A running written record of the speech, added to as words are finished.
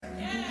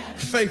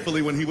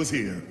faithfully when he was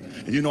here.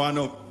 And you know, I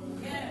know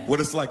what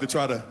it's like to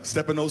try to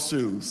step in those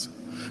shoes.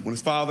 When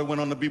his father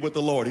went on to be with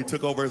the Lord, he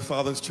took over his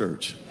father's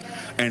church.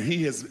 And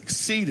he has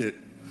exceeded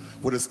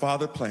what his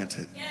father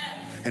planted.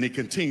 And he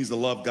continues to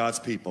love God's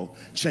people,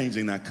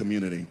 changing that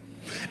community.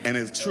 And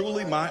it's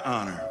truly my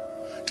honor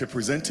to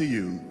present to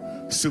you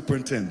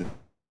Superintendent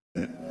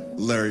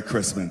Larry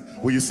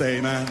Chrisman. Will you say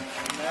amen?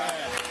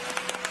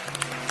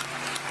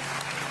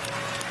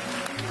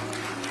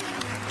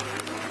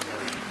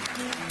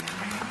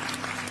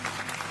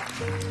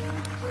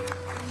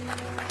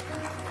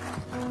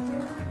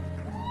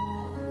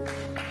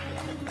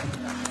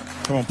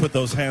 Come on, put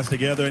those hands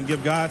together and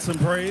give God some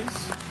praise.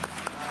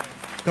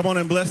 Come on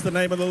and bless the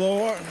name of the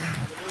Lord.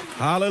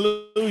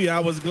 Hallelujah. I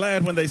was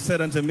glad when they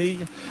said unto me,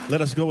 let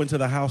us go into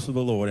the house of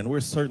the Lord. And we're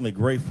certainly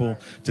grateful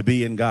to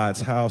be in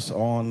God's house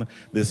on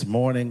this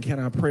morning. Can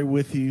I pray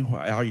with you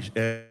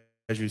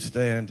as you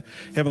stand?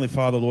 Heavenly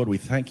Father, Lord, we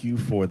thank you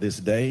for this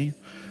day.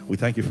 We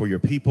thank you for your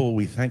people.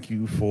 We thank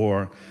you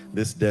for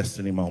this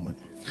destiny moment.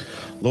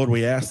 Lord,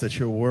 we ask that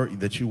you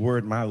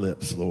word my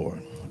lips,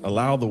 Lord.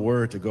 Allow the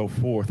word to go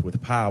forth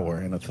with power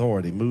and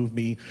authority. Move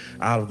me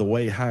out of the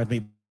way. Hide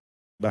me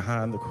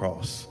behind the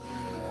cross.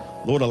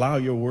 Lord, allow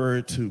your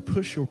word to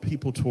push your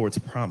people towards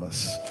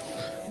promise.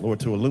 Lord,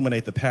 to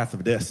illuminate the path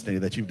of destiny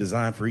that you've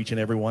designed for each and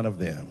every one of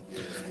them.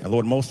 And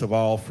Lord, most of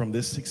all, from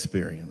this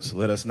experience,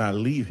 let us not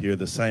leave here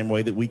the same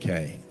way that we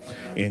came.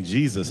 In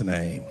Jesus'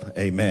 name,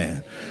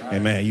 amen.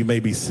 Amen. You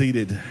may be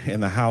seated in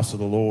the house of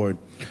the Lord.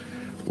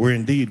 We're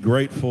indeed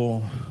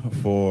grateful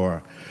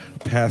for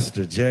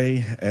Pastor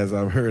Jay, as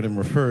I've heard him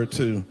referred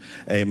to.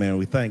 Amen.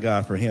 We thank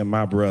God for him,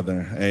 my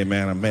brother.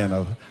 Amen. A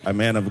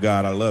man of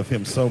God. I love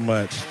him so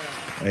much.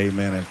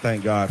 Amen. And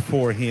thank God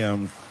for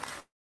him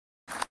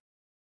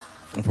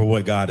and for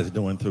what God is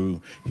doing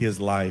through his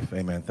life.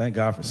 Amen. Thank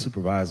God for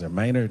Supervisor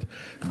Maynard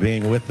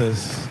being with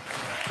us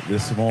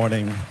this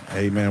morning.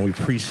 Amen. We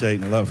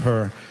appreciate and love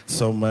her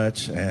so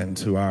much. And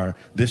to our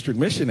district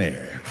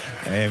missionary,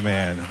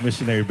 amen,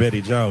 Missionary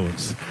Betty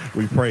Jones,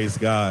 we praise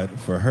God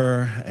for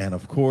her. And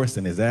of course,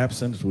 in his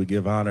absence, we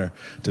give honor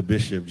to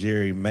Bishop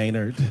Jerry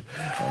Maynard.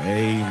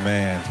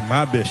 Amen.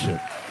 My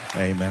bishop.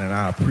 Amen. And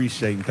I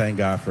appreciate and thank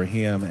God for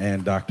him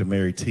and Dr.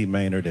 Mary T.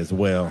 Maynard as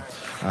well.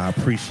 I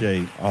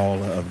appreciate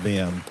all of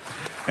them.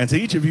 And to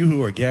each of you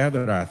who are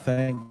gathered, I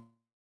thank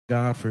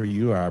God for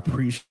you. I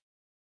appreciate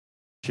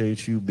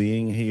you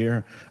being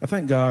here. I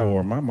thank God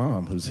for my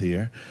mom who's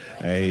here.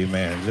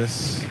 Amen.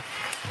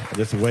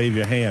 Just wave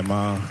your hand,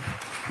 Mom.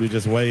 You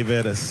just wave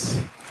at us.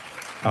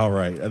 All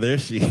right, there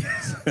she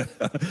is.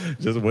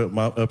 Just went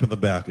up in the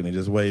balcony.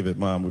 Just wave at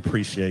Mom. We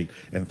appreciate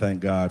and thank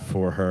God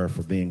for her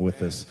for being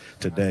with us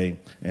today.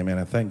 Amen.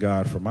 And thank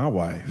God for my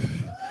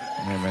wife.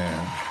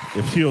 Amen.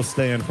 If she'll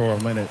stand for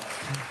a minute,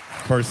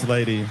 First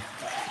Lady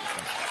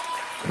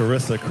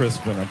Carissa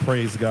Crispin, I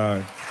praise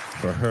God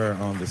for her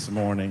on this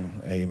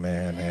morning.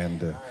 Amen.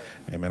 And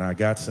amen. I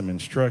got some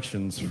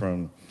instructions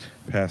from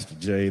Pastor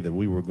Jay that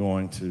we were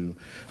going to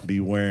be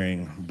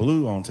wearing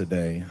blue on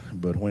today,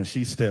 but when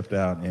she stepped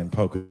out in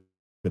polka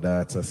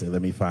dots, I said,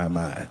 let me find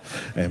mine.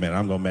 Amen.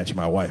 I'm going to match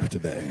my wife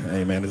today.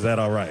 Amen. Is that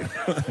all right?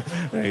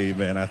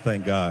 Amen. I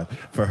thank God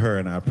for her,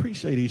 and I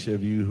appreciate each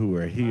of you who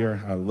are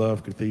here. I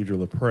love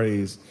Cathedral of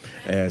Praise,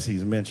 as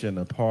he's mentioned,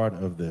 a part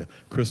of the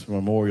Crispin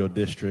Memorial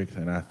District,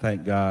 and I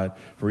thank God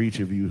for each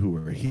of you who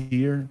are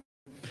here.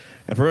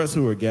 And for us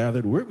who are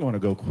gathered, we're going to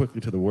go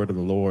quickly to the word of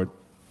the Lord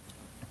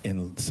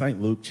in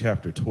St. Luke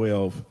chapter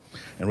 12,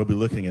 and we'll be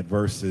looking at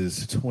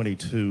verses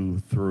 22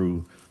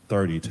 through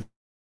 32.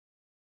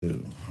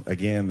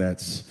 Again,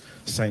 that's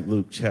St.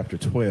 Luke chapter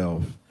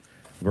 12,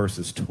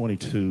 verses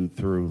 22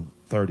 through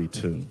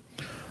 32.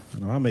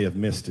 Now, I may have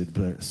missed it,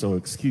 but so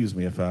excuse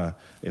me if I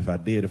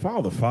did. If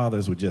all the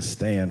fathers would just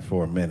stand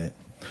for a minute,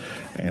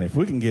 and if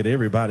we can get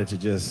everybody to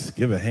just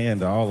give a hand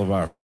to all of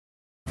our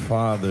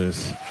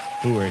fathers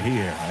who are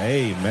here.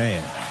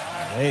 Amen.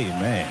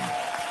 Amen.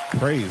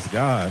 Praise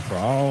God for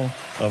all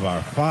of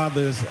our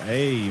fathers.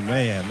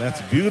 Amen.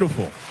 That's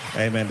beautiful.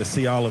 Amen. To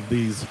see all of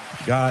these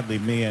godly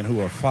men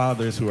who are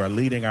fathers, who are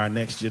leading our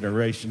next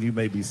generation. You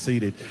may be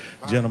seated.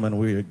 Gentlemen,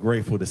 we're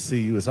grateful to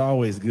see you. It's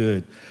always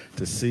good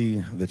to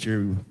see that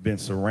you've been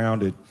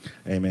surrounded,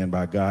 amen,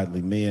 by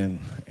godly men.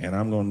 And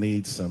I'm going to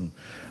need some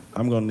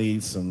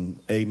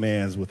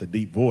amens with a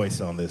deep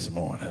voice on this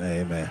morning.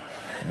 Amen.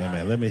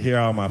 Amen. Let me hear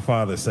all my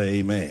fathers say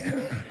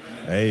amen.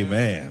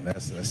 Amen. That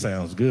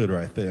sounds good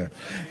right there.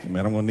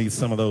 Amen. I'm going to need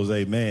some of those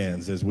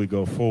amens as we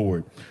go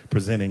forward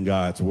presenting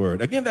God's word.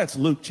 Again, that's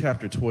Luke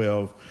chapter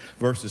 12,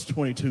 verses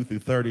 22 through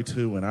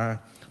 32. And I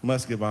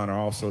must give honor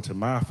also to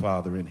my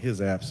father in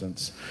his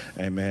absence.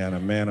 Amen. A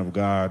man of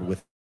God.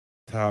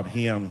 Without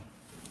him,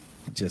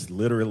 just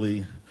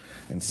literally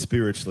and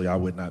spiritually, I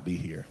would not be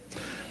here.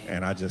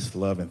 And I just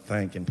love and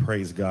thank and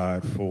praise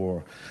God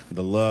for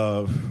the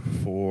love,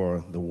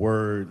 for the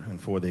word,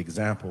 and for the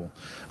example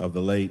of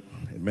the late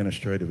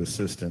administrative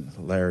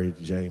assistant, Larry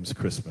James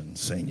Crispin,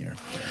 Sr.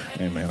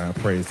 Amen. I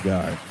praise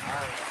God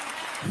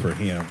for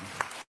him.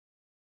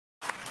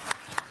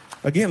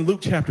 Again, Luke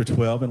chapter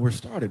 12, and we're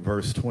started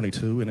verse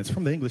 22, and it's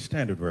from the English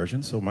Standard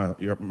Version, so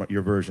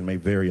your version may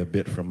vary a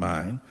bit from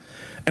mine.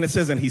 And it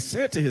says, and he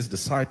said to his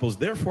disciples,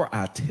 therefore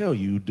I tell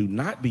you, do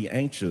not be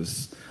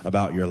anxious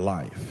about your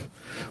life,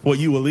 what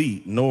you will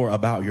eat, nor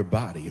about your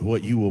body,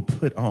 what you will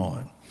put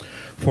on.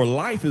 For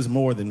life is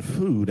more than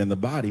food, and the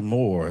body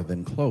more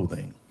than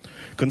clothing.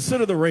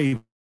 Consider the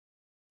ravens.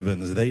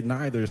 They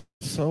neither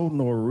sow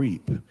nor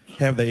reap.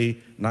 Have they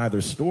neither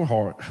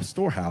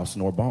storehouse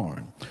nor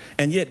barn?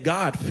 And yet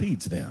God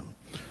feeds them.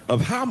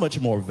 Of how much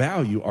more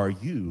value are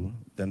you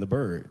than the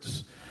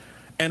birds?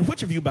 And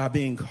which of you, by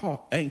being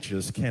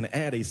anxious, can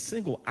add a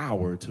single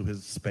hour to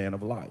his span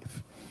of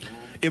life?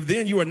 If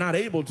then you are not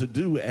able to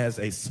do as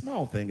a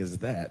small thing as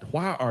that,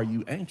 why are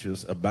you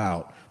anxious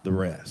about the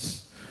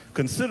rest?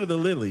 Consider the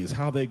lilies,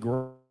 how they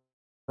grow.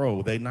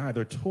 They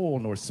neither toil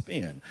nor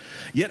spin.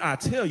 Yet I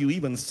tell you,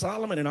 even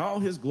Solomon in all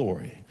his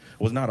glory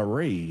was not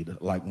arrayed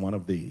like one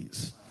of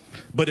these.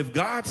 But if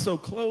God so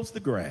clothes the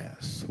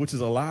grass, which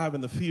is alive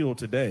in the field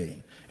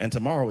today, and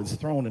tomorrow is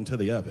thrown into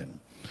the oven,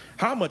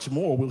 how much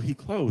more will he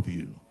clothe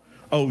you,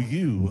 O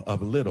you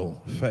of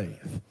little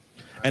faith?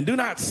 And do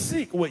not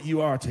seek what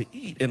you are to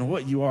eat and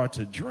what you are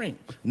to drink,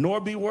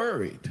 nor be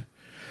worried.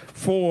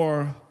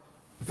 For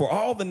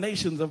all the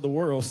nations of the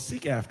world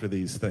seek after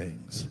these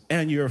things,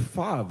 and your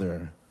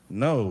Father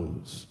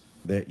knows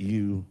that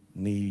you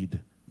need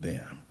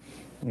them.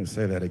 Let me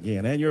say that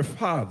again. And your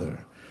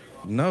Father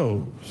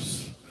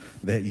knows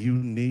that you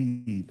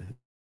need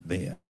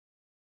them.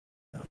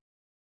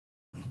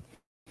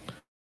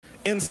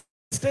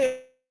 Instead,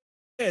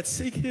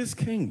 seek his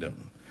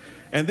kingdom,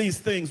 and these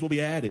things will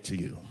be added to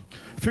you.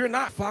 Fear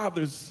not,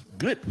 Father's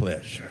good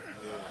pleasure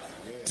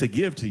to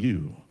give to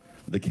you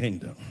the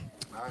kingdom.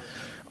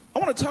 I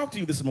want to talk to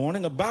you this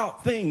morning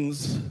about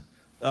things,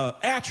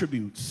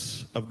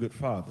 attributes of good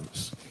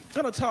fathers.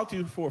 I'm going to talk to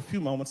you for a few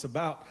moments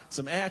about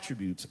some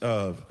attributes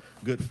of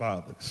good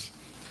fathers.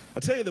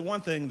 I'll tell you the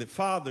one thing that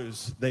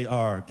fathers, they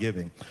are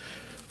giving.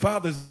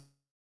 Fathers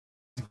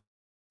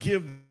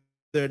give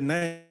their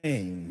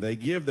name, they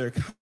give their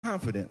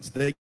confidence,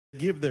 they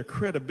give their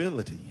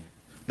credibility,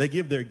 they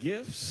give their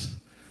gifts,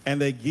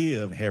 and they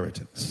give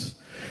inheritance.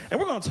 And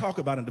we're going to talk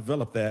about and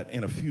develop that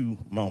in a few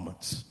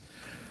moments.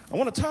 I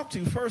want to talk to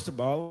you, first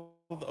of all,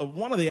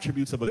 one of the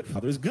attributes of a good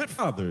father is good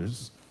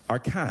fathers are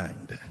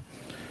kind.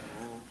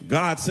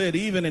 God said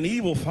even an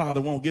evil father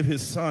won't give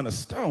his son a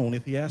stone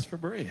if he asks for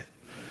bread.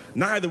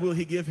 Neither will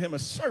he give him a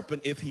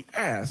serpent if he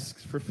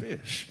asks for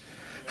fish.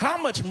 How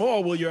much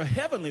more will your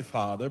heavenly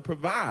Father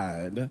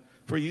provide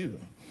for you?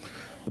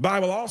 The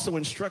Bible also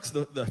instructs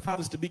the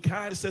fathers to be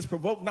kind. It says,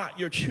 provoke not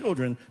your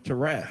children to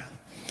wrath,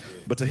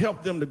 but to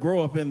help them to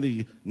grow up in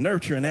the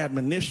nurture and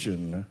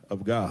admonition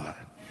of God.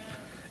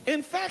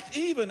 In fact,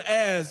 even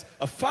as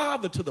a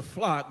father to the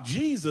flock,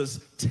 Jesus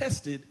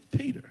tested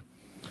Peter.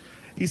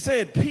 He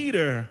said,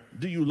 Peter,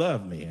 do you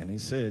love me? And he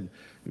said,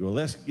 well,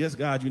 yes,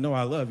 God, you know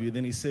I love you.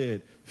 Then he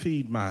said,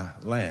 feed my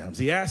lambs.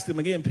 He asked him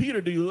again, Peter,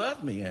 do you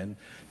love me? And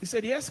he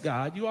said, yes,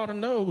 God, you ought to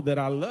know that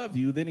I love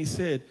you. Then he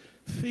said,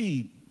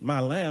 feed my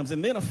lambs.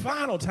 And then a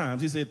final time,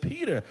 he said,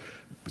 Peter,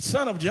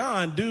 son of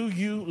John, do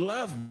you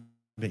love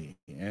me?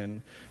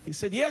 And he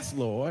said, yes,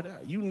 Lord,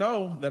 you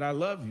know that I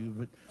love you.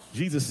 But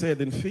Jesus said,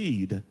 then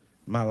feed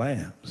my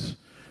lambs.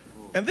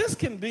 And this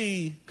can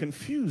be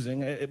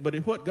confusing, but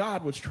what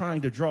God was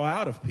trying to draw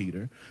out of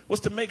Peter was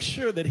to make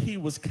sure that he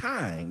was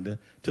kind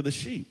to the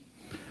sheep.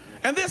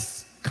 And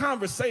this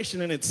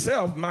conversation in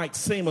itself might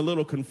seem a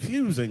little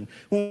confusing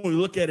when we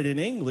look at it in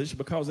English,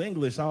 because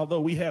English,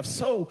 although we have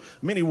so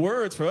many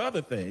words for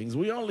other things,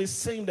 we only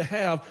seem to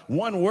have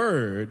one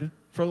word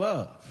for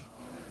love.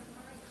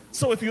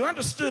 So if you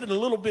understood it a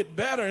little bit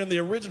better in the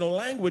original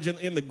language,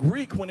 in the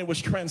Greek when it was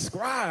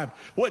transcribed,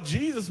 what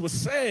Jesus was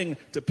saying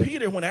to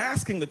Peter when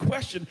asking the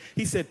question,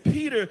 he said,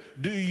 Peter,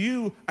 do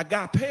you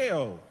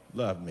agapeo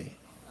love me?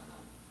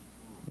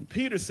 And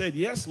Peter said,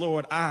 yes,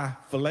 Lord, I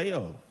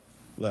phileo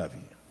love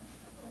you.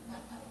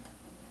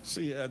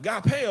 See,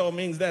 agapeo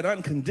means that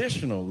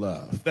unconditional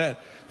love.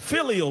 That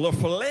filial or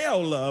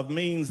phileo love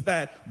means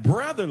that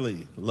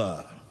brotherly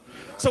love.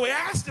 So he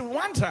asked him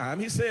one time,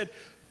 he said,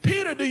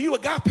 Peter, do you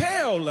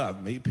agapeo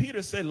love me?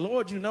 Peter said,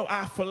 Lord, you know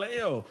I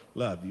phileo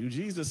love you.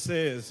 Jesus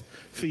says,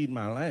 feed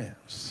my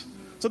lambs.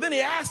 So then he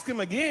asked him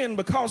again,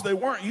 because they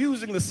weren't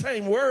using the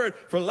same word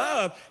for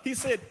love. He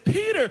said,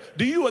 Peter,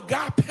 do you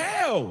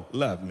agapeo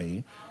love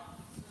me?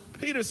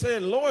 Peter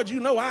said, Lord,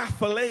 you know I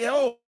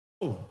phileo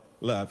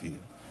love you.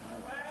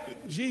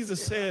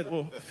 Jesus said,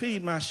 well,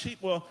 feed my sheep.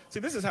 Well, see,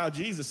 this is how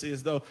Jesus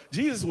is, though.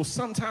 Jesus will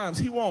sometimes,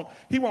 he won't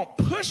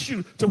push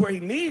you to where he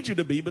needs you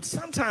to be, but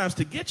sometimes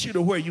to get you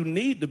to where you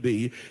need to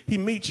be, he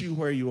meets you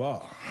where you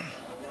are. All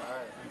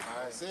right.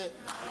 That's it.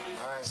 All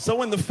right.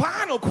 So in the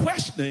final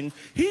questioning,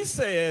 he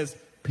says,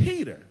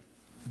 Peter,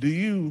 do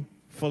you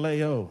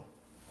phileo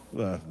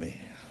love me?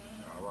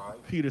 All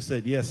right. Peter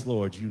said, yes,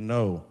 Lord, you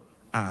know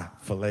I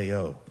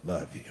phileo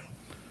love you.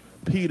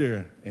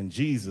 Peter and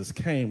Jesus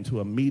came to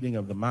a meeting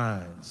of the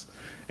minds,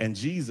 and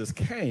Jesus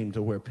came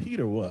to where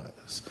Peter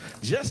was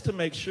just to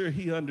make sure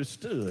he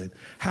understood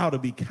how to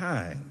be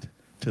kind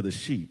to the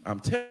sheep.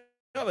 I'm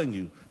telling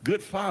you,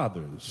 good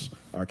fathers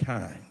are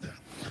kind.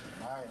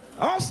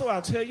 Also,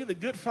 I'll tell you that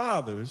good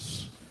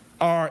fathers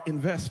are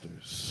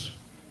investors,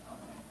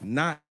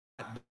 not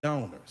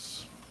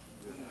donors.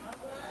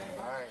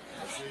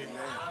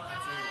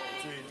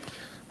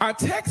 Our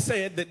text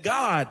said that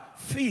God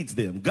feeds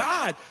them.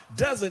 God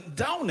doesn't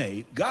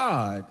donate,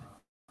 God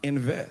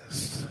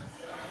invests.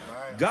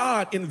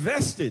 God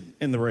invested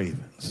in the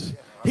ravens.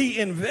 He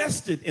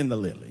invested in the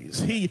lilies.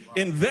 He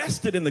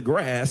invested in the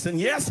grass. And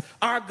yes,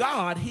 our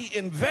God, he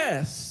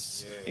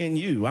invests in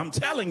you. I'm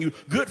telling you,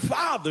 good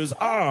fathers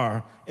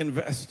are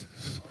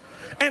investors.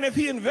 And if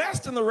he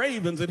invests in the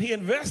ravens and he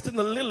invests in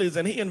the lilies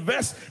and he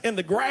invests in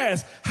the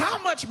grass, how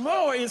much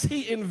more is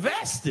he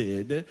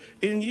invested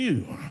in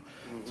you?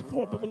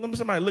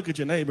 Somebody look at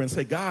your neighbor and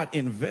say, God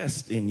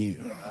invests in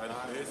you.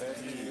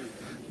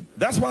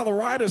 That's why the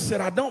writer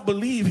said, I don't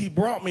believe he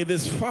brought me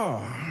this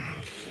far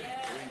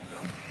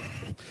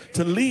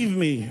to leave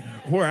me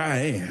where I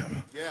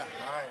am.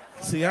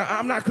 See,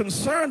 I'm not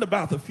concerned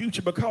about the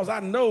future because I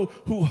know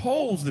who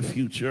holds the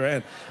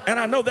future. And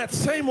I know that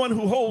same one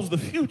who holds the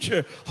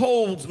future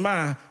holds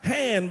my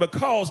hand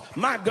because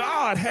my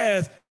God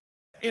has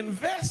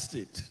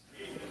invested.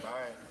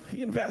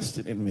 He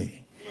invested in me.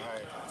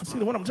 See,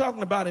 when I'm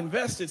talking about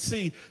invested,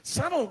 see,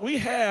 we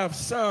have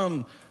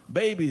some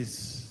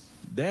babies'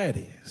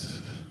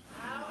 daddies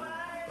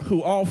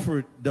who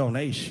offered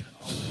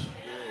donations.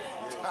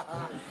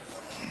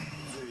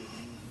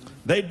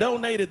 They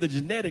donated the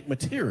genetic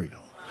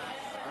material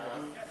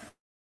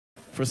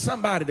for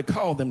somebody to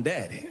call them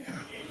daddy.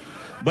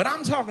 But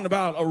I'm talking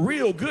about a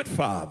real good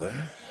father.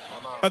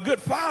 A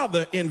good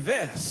father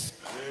invests.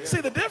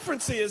 See, the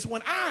difference is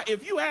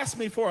if you ask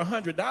me for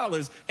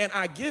 $100 and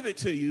I give it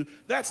to you,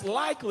 that's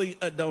likely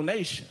a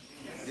donation.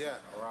 Yeah,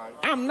 right.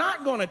 I'm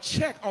not going to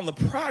check on the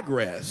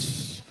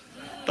progress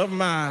of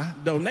my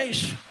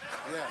donation.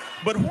 Yeah.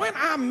 But when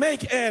I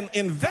make an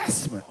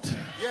investment,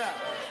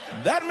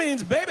 that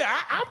means, baby,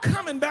 I'm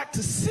coming back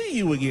to see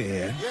you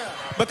again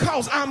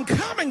because I'm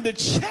coming to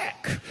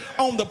check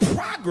on the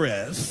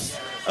progress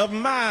of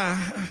my...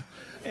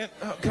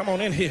 come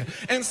on in here.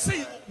 And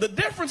see, the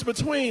difference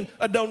between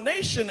a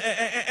donation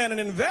and an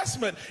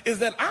investment is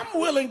that I'm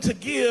willing to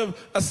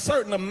give a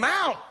certain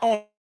amount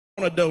on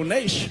a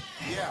donation.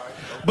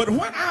 But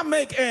when I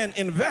make an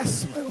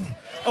investment,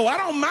 I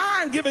don't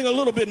mind giving a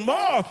little bit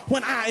more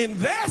when I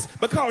invest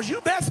because you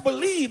best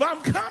believe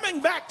I'm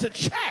coming back to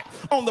check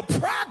on the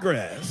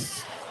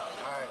progress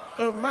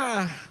of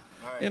my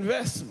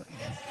investment.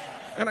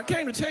 And I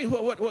came to tell you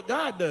what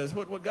God does.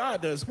 What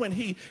God does when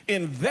he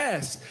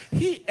invests,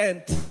 he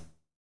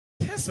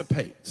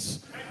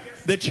anticipates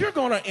that you're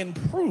going to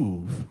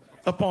improve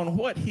upon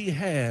what he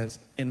has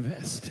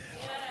invested.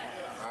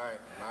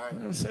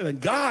 I'm saying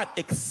that God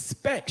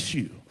expects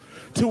you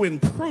to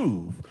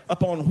improve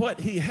upon what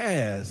he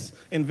has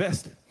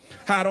invested.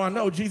 How do I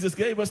know? Jesus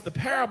gave us the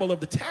parable of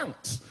the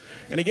talents.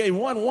 And he gave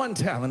one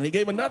talent, and he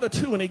gave another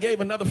 2, and he gave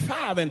another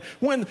 5. And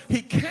when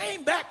he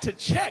came back to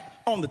check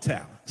on the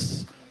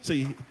talents,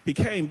 see, he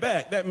came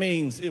back. That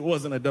means it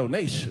wasn't a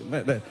donation.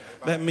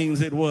 That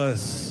means it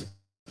was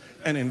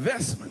an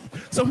investment.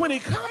 So when he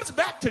comes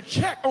back to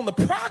check on the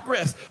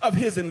progress of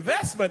his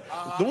investment,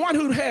 the one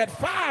who had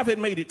 5 had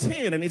made it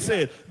 10, and he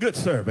said, good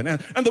servant.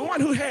 And the one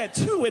who had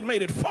 2 had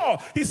made it 4,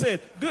 he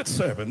said, good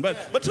servant.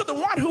 But to the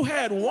one who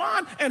had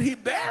 1 and he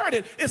buried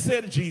it, it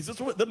said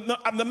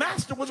the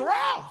master was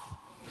wroth.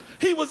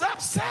 He was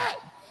upset.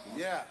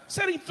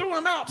 Said he threw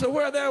him out to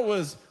where there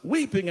was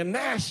weeping and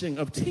gnashing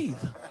of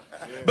teeth.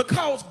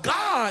 Because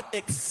God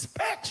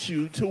expects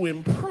you to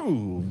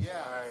improve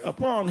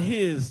upon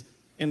his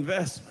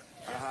investment.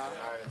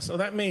 So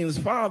that means,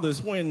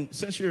 fathers,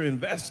 since you're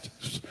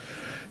investors,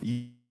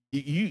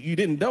 you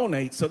didn't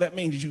donate, so that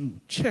means you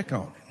check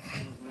on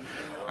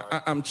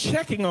it. I'm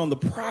checking on the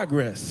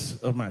progress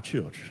of my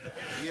children.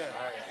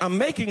 I'm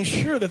making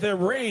sure that they're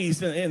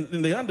raised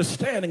in the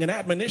understanding and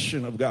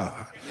admonition of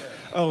God.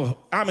 Oh,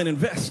 I'm an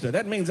investor.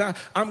 That means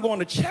I'm going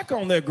to check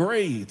on their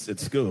grades at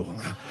school.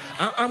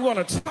 I'm going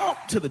to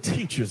talk to the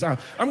teachers. I'm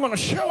going to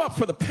show up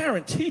for the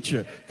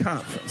parent-teacher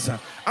conference.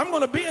 I'm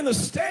going to be in the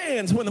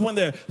stands when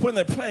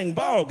they're playing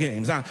ball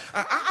games. I'm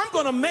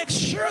going to make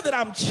sure that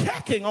I'm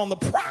checking on the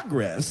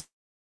progress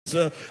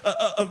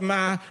of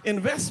my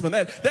investment.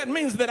 That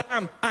means that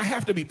I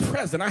have to be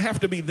present. I have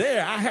to be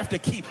there. I have to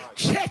keep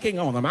checking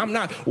on them. I'm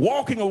not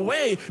walking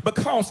away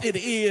because it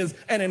is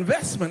an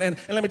investment. And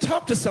let me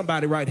talk to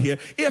somebody right here.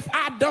 If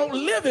I don't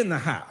live in the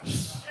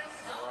house,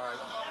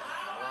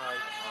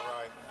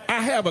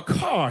 I have a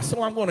car,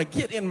 so I'm going to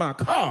get in my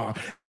car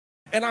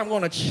and I'm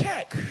going to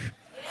check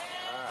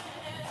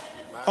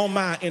on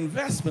my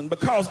investment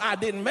because I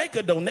didn't make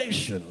a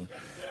donation.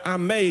 I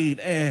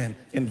made an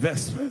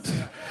investment.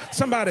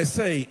 Somebody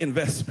say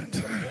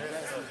investment.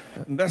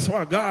 And that's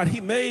why God,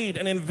 he made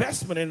an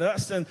investment in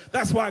us, and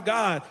that's why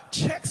God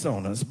checks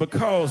on us,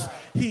 because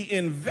he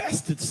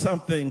invested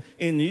something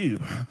in you.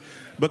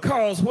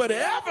 Because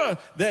whatever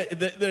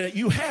that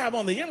you have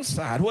on the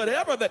inside,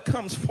 whatever that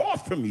comes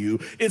forth from you,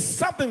 is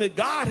something that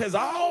God has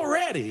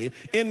already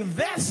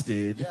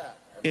invested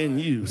in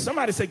you.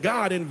 Somebody say,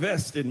 God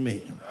invested in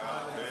me.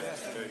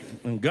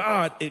 And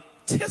God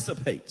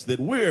anticipates that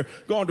we're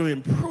going to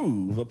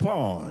improve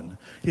upon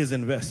his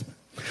investment.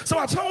 So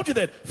I told you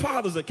that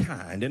fathers are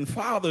kind and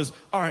fathers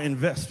are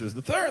investors.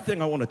 The third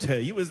thing I want to tell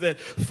you is that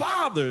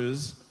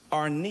fathers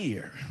are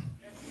near.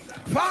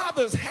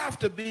 Fathers have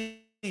to be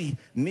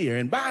near.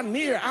 And by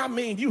near, I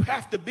mean you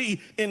have to be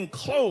in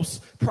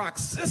close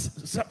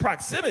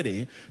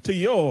proximity to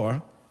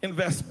your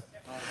investment.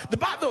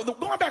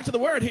 Going back to the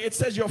word here, it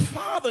says your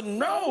father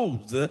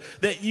knows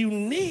that you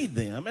need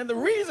them. And the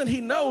reason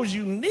he knows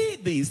you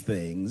need these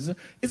things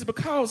is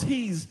because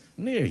he's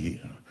near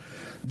you.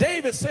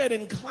 David said,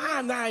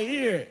 incline thy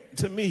ear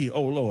to me,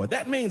 O Lord.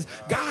 That means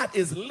God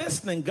is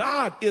listening.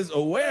 God is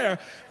aware.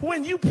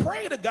 When you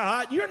pray to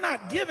God, you're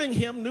not giving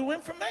him new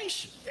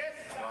information.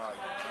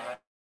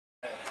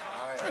 You're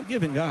not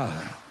giving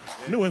God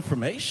new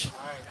information.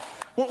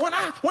 When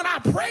I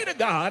pray to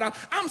God,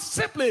 I'm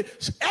simply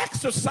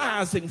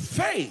exercising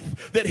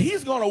faith that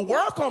he's going to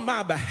work on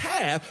my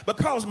behalf,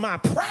 because my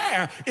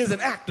prayer is an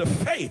act of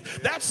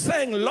faith. That's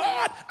saying,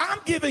 Lord, I'm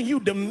giving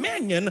you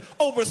dominion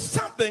over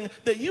something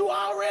that you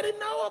already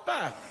know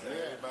about.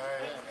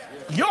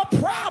 Your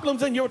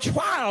problems and your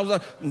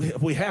trials,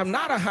 we have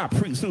not a high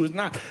priest who has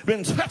not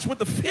been touched with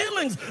the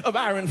feelings of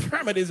our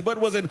infirmities, but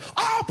was in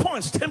all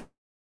points tempted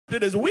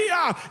as we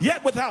are,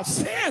 yet without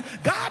sin.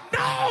 God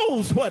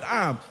knows what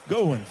I'm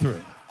going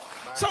through.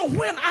 So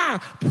when I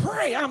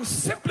pray, I'm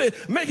simply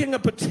making a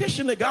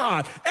petition to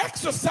God,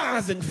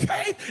 exercising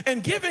faith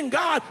and giving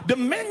God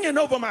dominion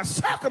over my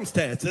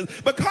circumstances,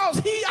 because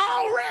he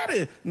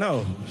already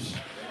knows.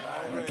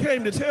 I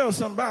came to tell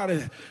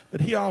somebody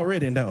that he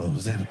already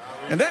knows.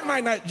 And that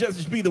might not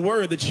just be the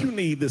word that you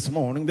need this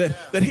morning,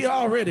 that he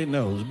already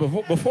knows.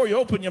 Before you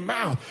open your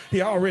mouth,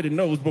 he already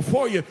knows.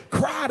 Before you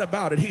cried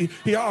about it,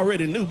 he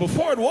already knew.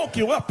 Before it woke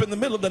you up in the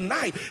middle of the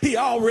night, he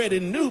already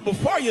knew.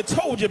 Before you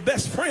told your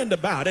best friend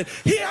about it,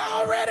 he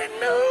already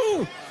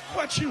knew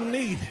what you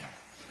needed.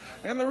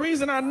 And the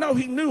reason I know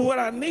he knew what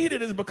I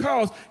needed is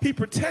because he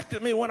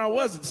protected me when I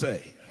wasn't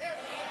saved.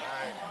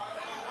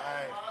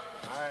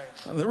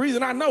 The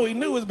reason I know he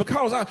knew is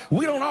because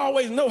we don't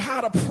always know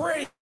how to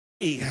pray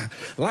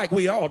like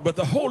we ought, but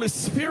the Holy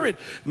Spirit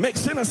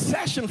makes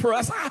intercession for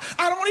us.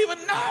 I don't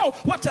even know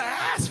what to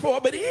ask for,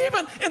 but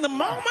even in the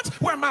moments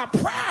where my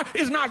prayer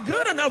is not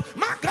good enough,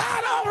 my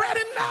God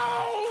already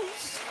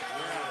knows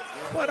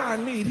what I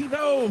need. He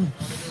knows.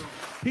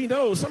 He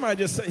knows. Somebody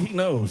just say, he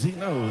knows. He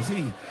knows.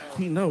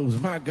 He knows.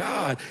 My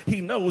God,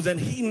 he knows. And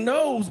he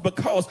knows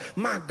because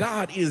my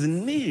God is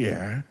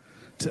near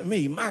to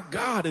me. My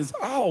God is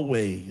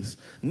always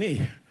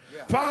near.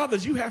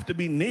 Fathers, you have to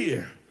be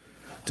near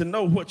to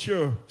know what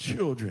your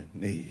children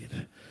need.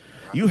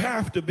 You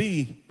have to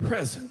be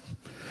present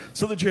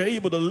so that you're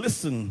able to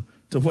listen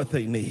to what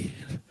they need.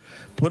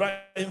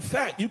 But in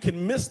fact, you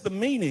can miss the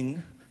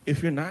meaning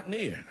if you're not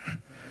near.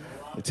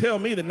 They tell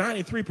me that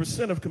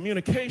 93% of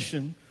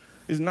communication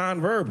is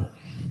nonverbal.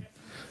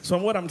 So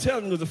what I'm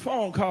telling you is a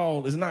phone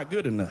call is not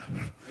good enough.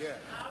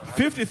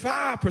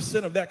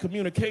 55% of that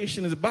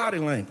communication is body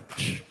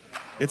language.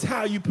 It's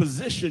how you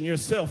position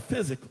yourself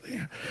physically.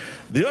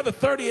 The other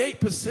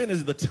 38%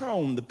 is the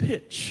tone, the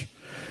pitch,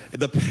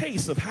 the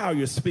pace of how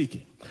you're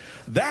speaking.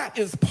 That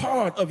is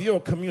part of your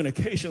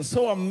communication.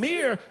 So a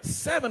mere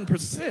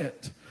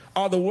 7%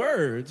 are the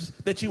words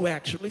that you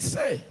actually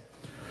say.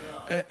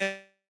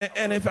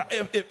 And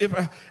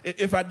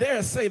if I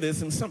dare say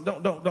this, and some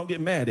don't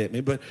get mad at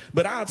me, but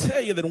I'll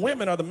tell you that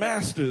women are the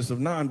masters of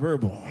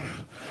nonverbal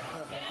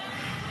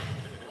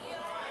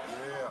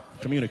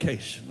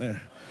communication.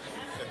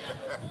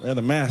 They're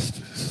the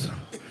masters of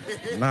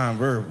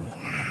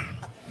nonverbal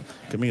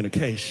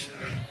communication.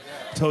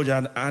 I told you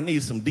I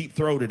need some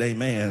deep-throated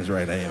amens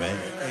right there, amen.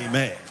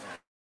 Amen.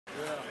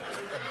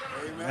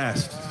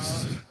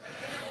 Masters.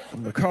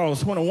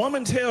 Because when a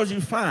woman tells you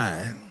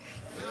fine,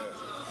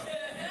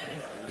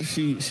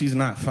 she's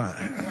not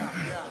fine.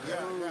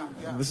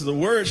 This is a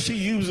word she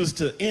uses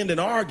to end an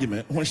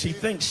argument when she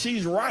thinks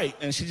she's right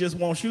and she just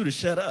wants you to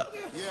shut up.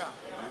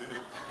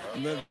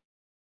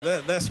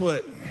 That's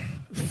what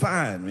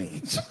fine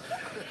means.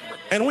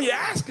 And when you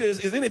ask her,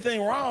 is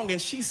anything wrong?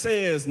 And she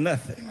says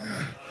nothing.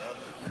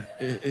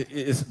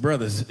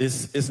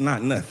 It's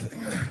not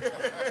nothing.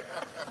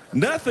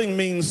 Nothing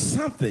means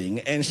something,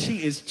 and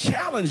she is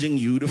challenging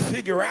you to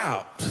figure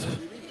out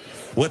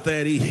what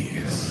that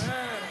is.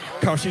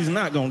 Because she's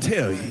not going to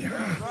tell you.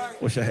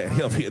 Wish I had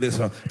help here this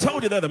one.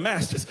 Told you they're the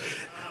masters.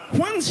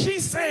 When she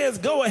says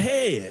go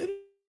ahead,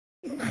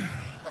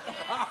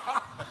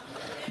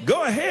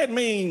 go ahead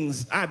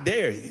means I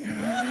dare you.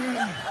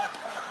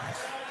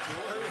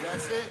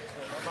 That's it.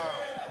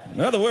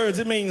 In other words,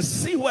 it means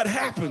see what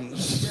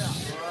happens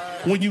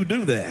when you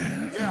do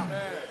that.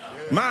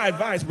 My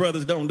advice,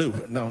 brothers, don't do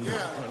it. No.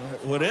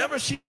 Whatever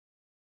she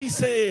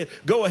said,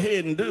 go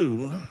ahead and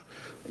do.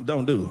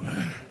 Don't do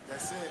it.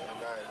 That's it.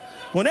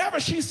 Whenever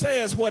she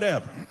says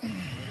whatever,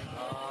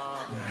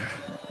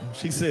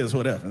 she says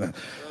whatever.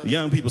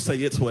 Young people say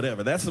it's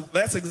whatever.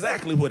 That's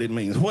exactly what it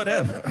means.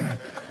 Whatever.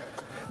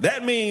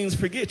 That means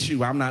forget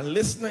you. I'm not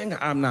listening.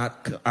 I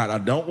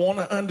don't want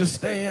to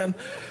understand.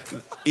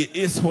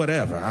 It's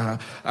whatever.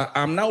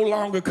 I'm no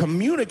longer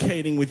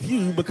communicating with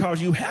you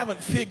because you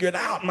haven't figured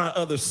out my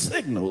other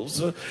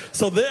signals.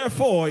 So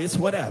therefore, it's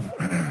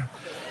whatever.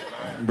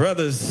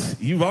 Brothers,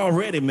 you've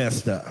already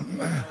messed up.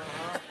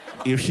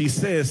 If she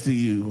says to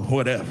you,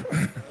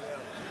 whatever.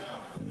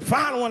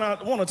 Final one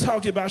I want to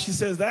talk to you about, she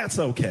says, that's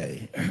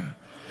okay.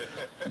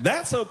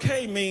 That's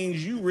okay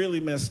means you really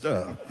messed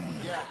up.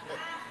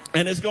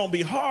 And it's going to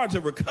be hard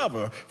to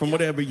recover from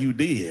whatever you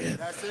did.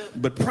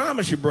 But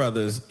promise you,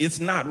 brothers,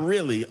 it's not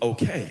really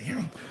okay.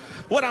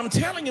 What I'm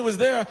telling you is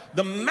they're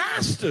the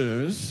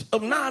masters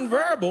of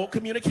nonverbal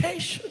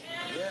communication.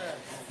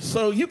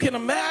 So you can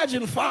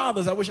imagine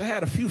fathers. I wish I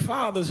had a few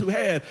fathers who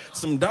had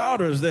some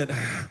daughters that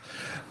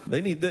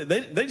they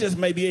just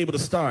may be able to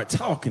start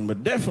talking,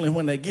 but definitely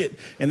when they get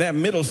in that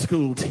middle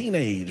school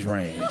teenage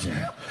range,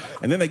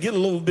 and then they get a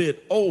little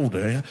bit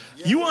older,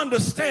 you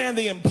understand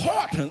the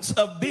importance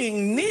of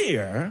being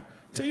near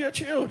to your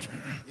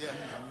children.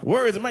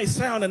 Words may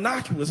sound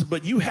innocuous,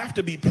 but you have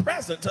to be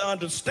present to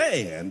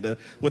understand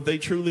what they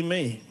truly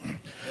mean.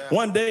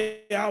 One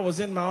day I was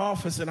in my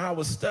office and I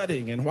was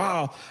studying, and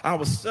while I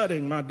was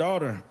studying, my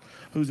daughter,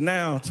 who's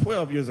now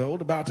 12 years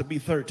old, about to be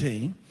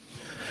 13,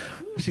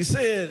 she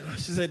said,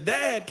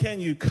 Dad,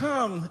 can you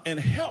come and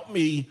help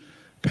me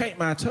paint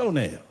my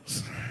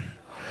toenails?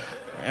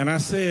 And I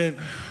said,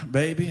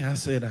 baby,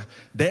 Dad's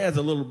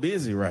a little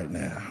busy right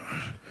now.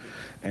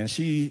 And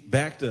she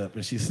backed up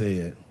and she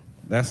said,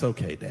 that's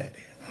okay,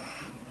 Daddy.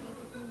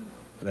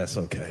 That's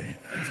okay.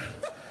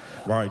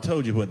 I've already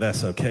told you what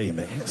that's okay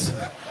means.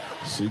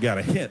 So you got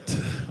a hint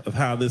of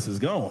how this is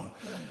going.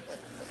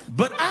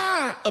 But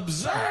I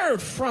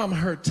observed from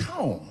her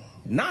tone,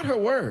 not her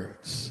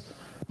words,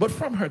 but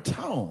from her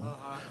tone,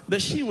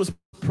 that she was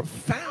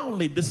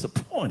profoundly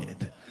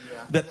disappointed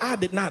that I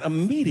did not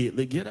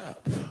immediately get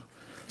up.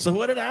 So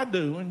what did I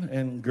do?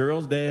 And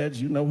girls,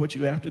 dads, you know what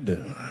you have to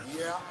do.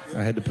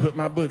 I had to put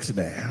my books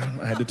down.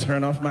 I had to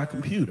turn off my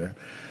computer.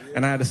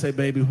 And I had to say,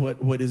 baby,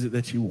 what is it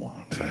that you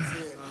want?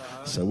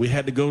 So we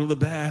had to go to the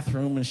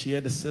bathroom, and she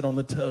had to sit on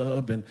the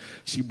tub, and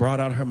she brought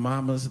out her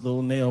mama's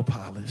little nail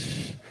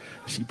polish.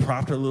 She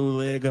propped her little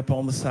leg up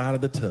on the side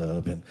of the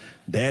tub, and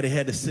Daddy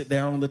had to sit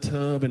down on the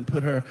tub and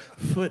put her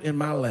foot in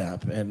my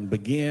lap and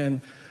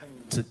begin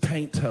to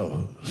paint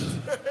toes.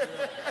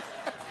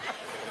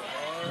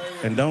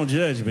 And don't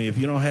judge me. If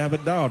you don't have a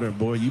daughter,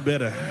 boy, you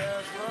better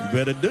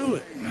do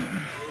it.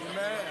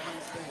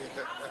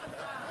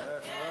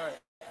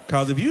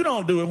 Because if you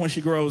don't do it when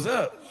she grows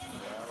up,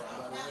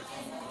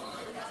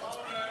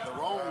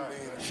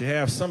 she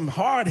have some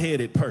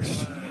hard-headed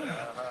person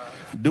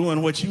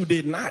doing what you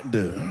did not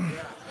do.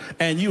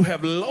 And you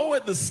have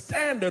lowered the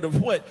standard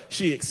of what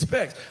she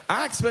expects.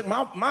 I expect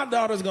my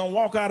daughter's going to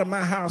walk out of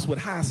my house with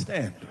high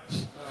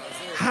standards,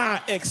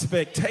 high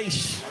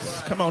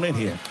expectations. Come on in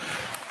here.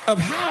 Of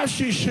how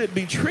she should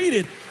be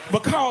treated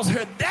because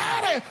her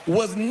daddy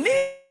was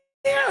near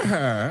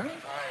her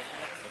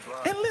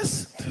and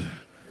listened.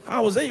 I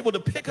was able to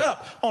pick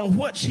up on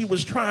what she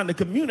was trying to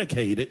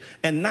communicate it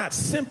and not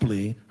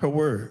simply her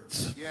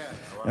words.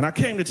 And I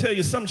came to tell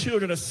you some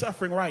children are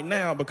suffering right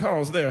now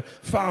because their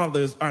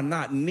fathers are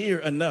not near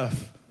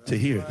enough to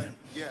hear them.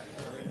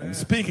 And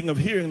speaking of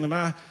hearing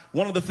them,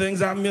 one of the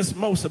things I miss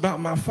most about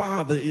my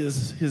father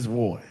is his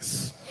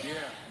voice.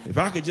 If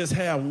I could just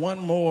have one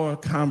more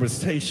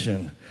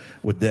conversation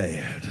with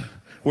Dad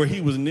where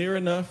he was near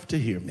enough to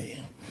hear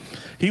me.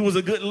 He was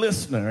a good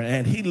listener,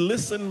 and he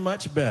listened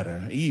much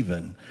better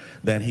even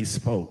than he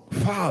spoke.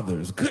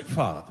 Fathers, good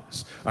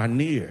fathers, are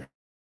near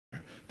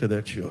to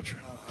their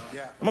children.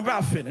 I'm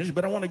about finished,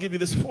 but I want to give you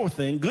this fourth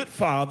thing. Good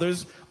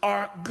fathers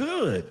are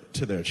good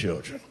to their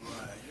children.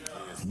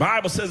 The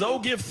Bible says, oh,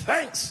 give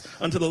thanks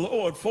unto the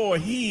Lord, for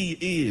he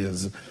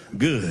is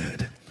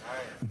good.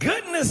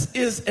 Goodness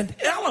is an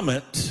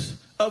element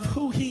of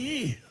who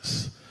he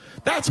is.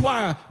 That's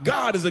why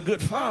God is a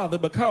good father,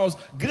 because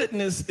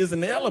goodness is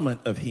an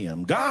element of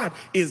him. God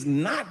is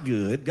not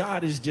good.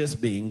 God is just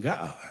being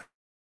God.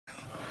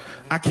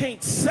 I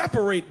can't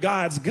separate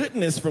God's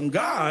goodness from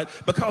God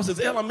because it's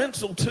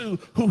elemental to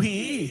who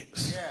he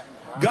is.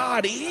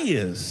 God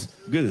is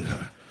good.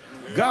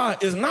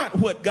 God is not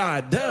what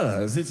God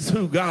does. It's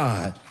who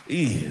God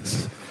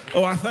is.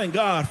 Oh, I thank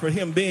God for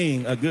him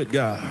being a good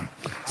God.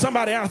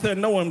 Somebody out there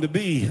know him to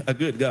be a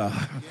good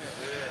God.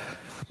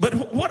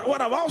 But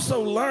what I've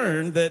also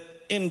learned, that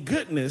in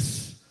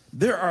goodness,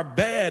 there are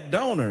bad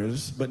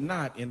donors, but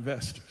not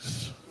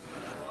investors.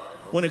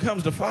 When it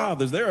comes to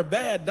fathers, there are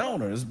bad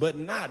donors, but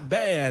not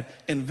bad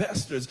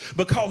investors,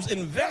 because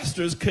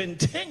investors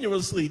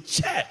continuously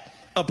check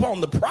upon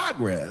the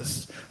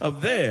progress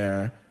of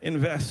their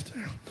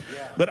investor.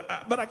 But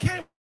I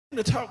came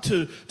to talk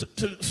to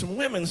some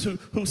women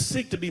who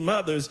seek to be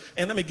mothers,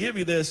 and let me give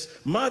you this.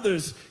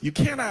 Mothers, you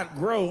cannot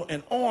grow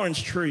an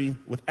orange tree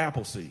with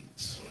apple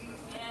seeds.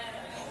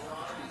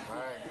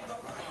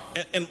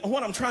 And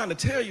what I'm trying to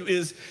tell you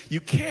is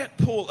you can't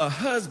pull a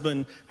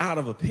husband out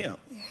of a pimp.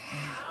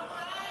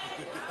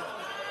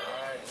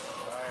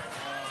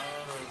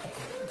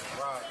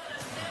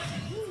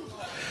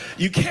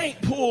 You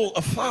can't pull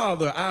a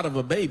father out of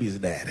a baby's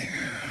daddy.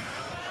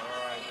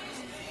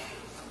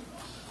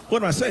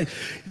 What am I saying?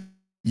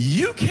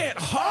 You can't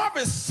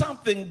harvest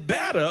something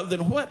better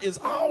than what is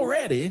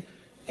already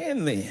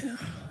in there.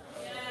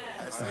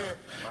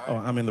 Oh,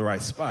 I'm in the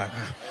right spot.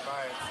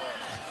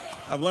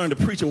 I've learned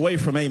to preach away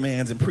from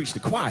amens and preach to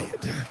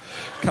quiet,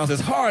 because it's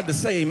hard to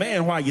say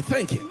amen while you're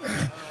thinking.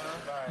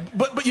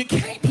 But you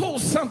can't pull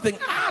something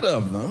out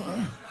of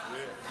them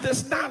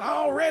that's not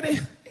already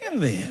in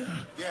there.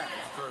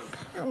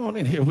 Come on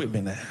in here with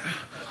me now.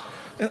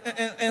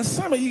 And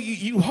some of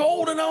you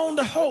holding on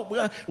to hope.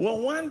 Well,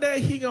 one day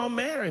he gonna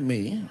marry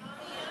me.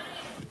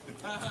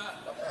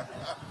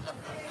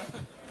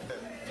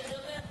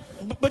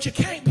 But you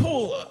can't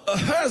pull a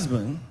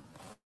husband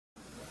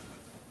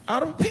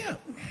out of a pimp.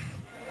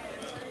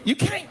 You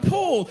can't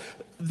pull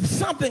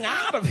something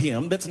out of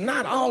him that's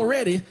not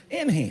already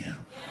in him.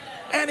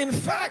 And in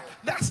fact,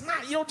 that's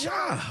not your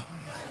job.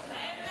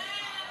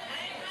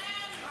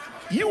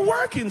 You're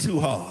working too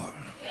hard.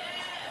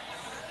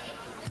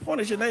 Point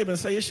at your neighbor and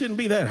say, it shouldn't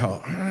be that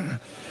hard.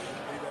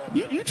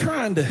 You're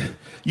trying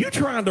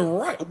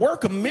to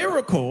work a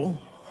miracle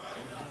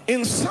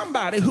in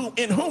somebody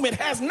in whom it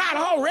has not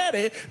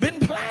already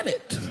been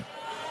planted.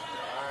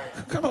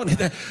 Come on.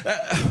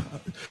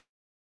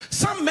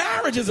 Some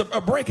marriages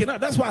are breaking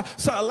up. That's why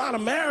a lot of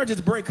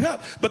marriages break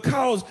up,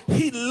 because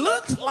he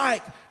looked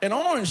like an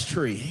orange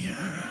tree.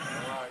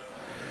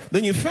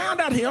 Then you found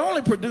out he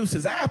only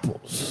produces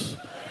apples,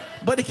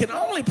 but he can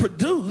only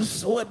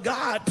produce what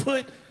God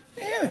put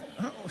in it.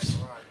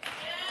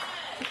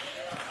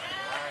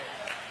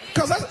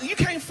 Because you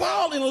can't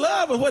fall in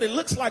love with what it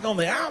looks like on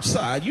the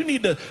outside. You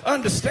need to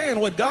understand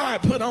what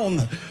God put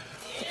on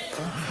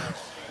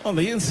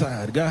the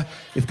inside. God,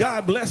 if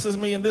God blesses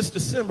me in this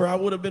December, I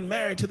would have been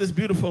married to this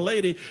beautiful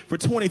lady for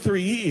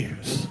 23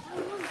 years.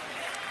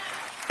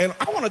 And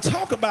I want to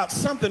talk about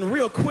something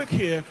real quick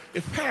here,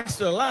 if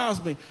Pastor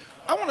allows me.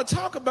 I want to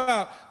talk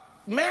about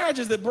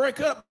marriages that break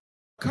up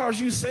because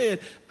you said,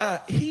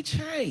 he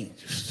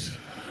changed.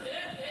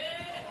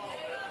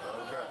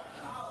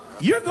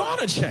 You're going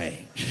to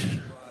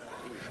change.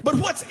 But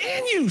what's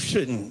in you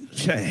shouldn't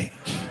change.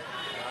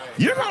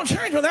 You're going to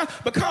change with that,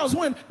 because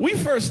when we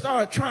first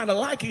started trying to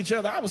like each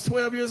other, I was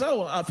 12 years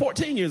old,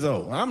 14 years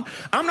old. I'm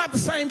not the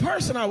same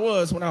person I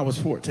was when I was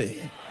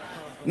 14.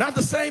 Not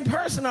the same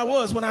person I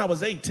was when I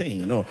was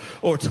 18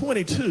 or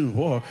 22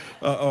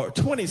 or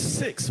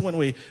 26 when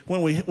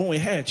we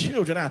had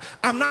children.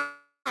 I'm not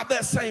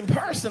that same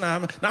person.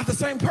 I'm not the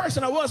same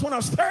person I was when I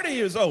was 30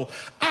 years old.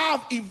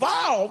 I've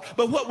evolved,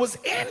 but what was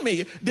in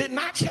me did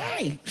not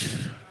change.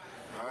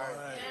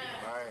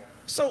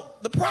 So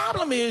the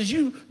problem is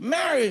you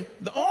marry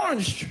the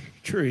orange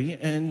tree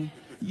and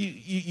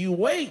you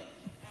wait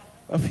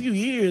a few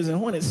years, and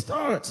when it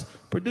starts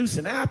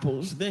producing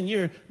apples, then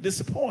you're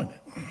disappointed.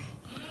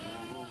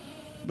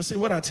 But see,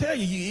 what I tell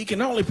you, you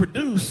can only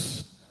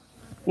produce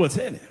what's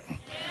in it.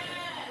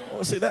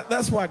 Well, see,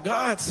 that's why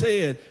God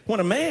said when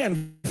a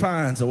man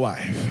finds a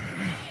wife,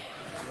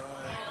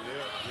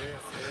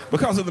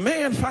 because if the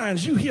man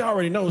finds you, he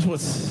already knows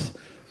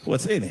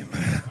what's in him.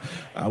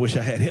 I wish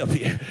I had help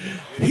here.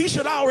 He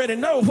should already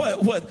know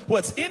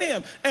what's in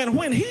him. And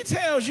when he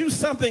tells you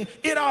something,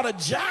 it ought to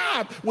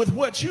jive with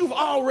what you've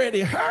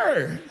already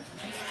heard.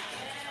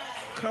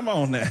 Come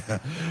on now.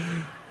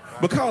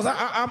 Because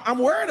I'm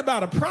worried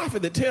about a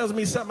prophet that tells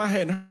me something I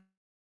hadn't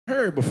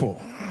heard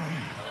before.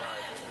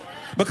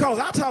 Because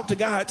I talk to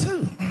God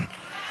too.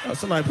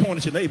 Somebody point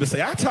at your neighbor and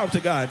say, I talk to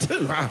God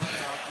too.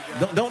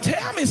 Don't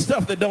tell me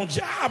stuff that don't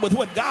jive with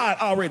what God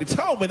already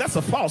told me. That's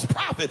a false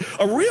prophet.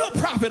 A real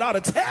prophet ought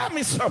to tell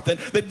me something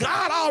that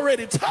God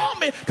already told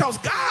me, because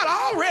God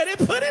already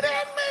put it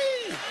in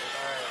me.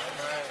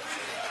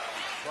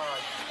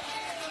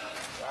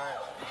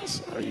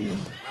 So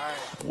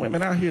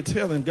women out here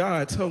telling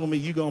God told me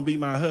you're going to be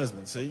my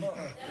husband, see?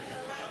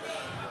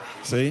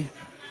 See?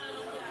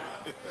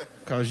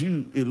 Because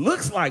it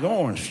looks like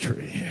orange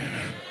tree,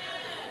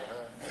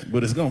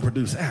 but it's going to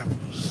produce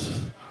apples.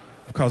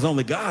 Because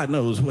only God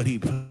knows what he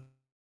put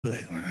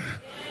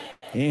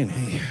in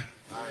here.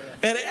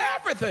 And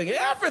everything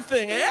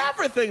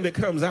that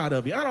comes out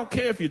of you, I don't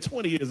care if you're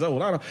 20 years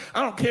old. I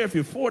don't care if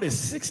you're 40,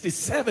 60,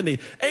 70,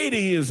 80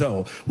 years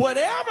old.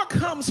 Whatever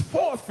comes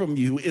forth from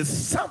you is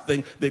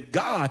something that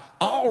God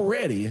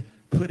already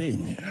put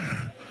in you.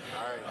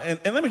 And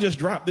let me just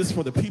drop this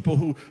for the people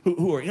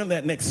who are in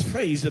that next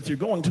phase, that you're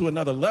going to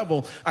another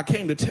level. I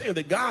came to tell you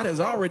that God has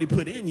already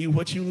put in you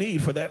what you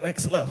need for that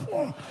next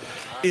level.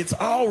 It's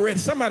already,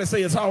 somebody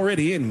say it's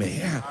already in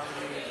me.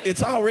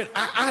 It's already,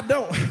 I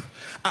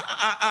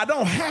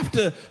don't have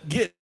to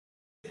get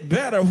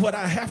better, what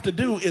I have to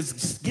do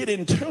is get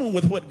in tune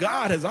with what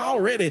God has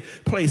already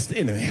placed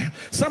in me.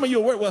 Some of you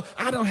are worried, well,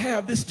 I don't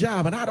have this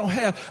job, and I don't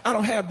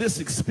have this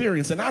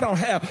experience, and I don't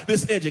have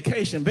this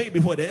education. Baby,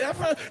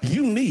 whatever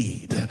you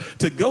need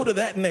to go to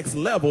that next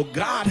level,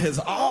 God has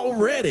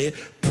already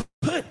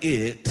put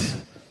it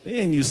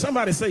in you.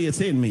 Somebody say,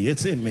 it's in me.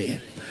 It's in me.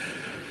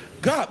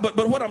 God, but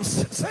what I'm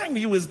saying to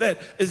you is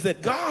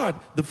that God,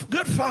 the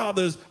good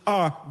fathers,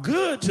 are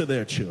good to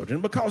their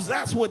children because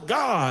that's what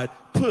God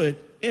put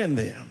in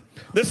them.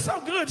 They're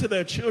so good to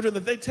their children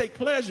that they take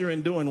pleasure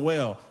in doing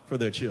well for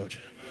their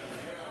children.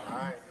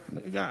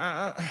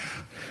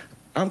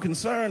 I'm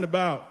concerned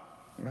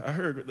about, I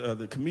heard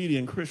the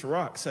comedian Chris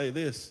Rock say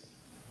this,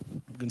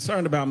 I'm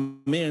concerned about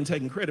men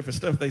taking credit for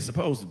stuff they're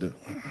supposed to do.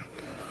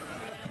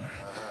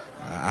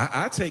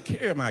 I take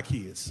care of my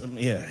kids.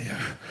 Yeah.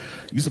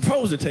 You're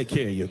supposed to take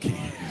care of your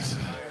kids.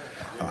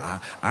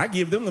 I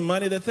give them the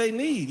money that they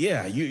need.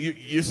 Yeah,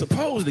 you're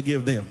supposed to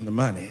give them the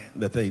money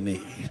that they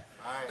need.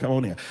 Come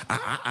on in.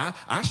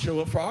 I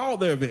show up for all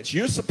their events.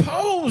 You're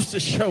supposed to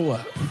show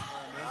up.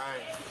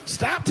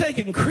 Stop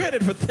taking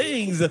credit for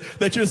things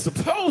that you're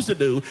supposed to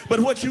do, but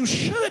what you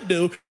should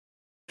do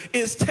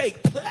is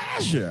take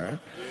pleasure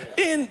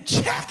in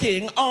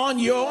checking on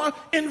your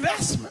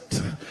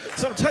investment.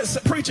 So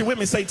preach it with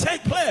me. Say,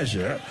 take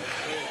pleasure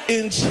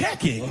in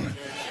checking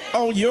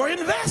on your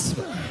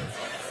investment.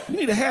 You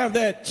need to have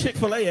that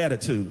Chick-fil-A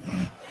attitude.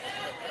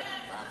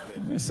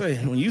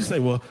 When you say,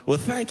 well,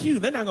 thank you,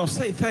 they're not going to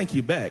say thank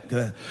you back.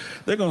 They're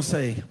going to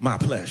say, my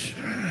pleasure.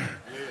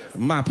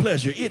 My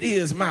pleasure. It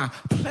is my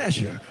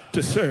pleasure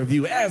to serve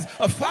you. As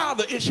a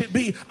father, it should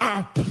be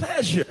our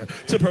pleasure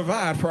to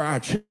provide for our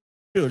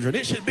children.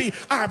 It should be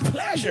our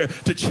pleasure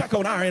to check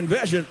on our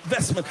investment.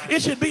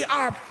 It should be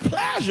our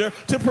pleasure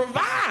to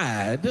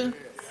provide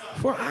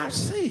for our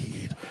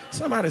seed.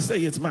 Somebody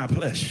say, it's my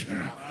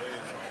pleasure.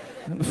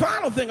 And the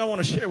final thing I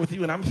want to share with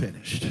you, and I'm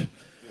finished.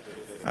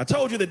 I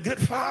told you that good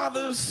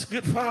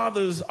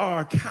fathers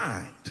are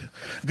kind.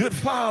 Good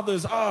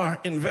fathers are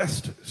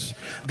investors.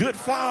 Good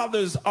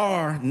fathers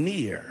are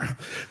near.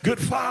 Good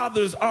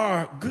fathers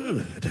are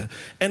good.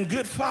 And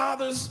good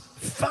fathers,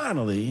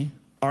 finally,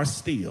 are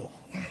still.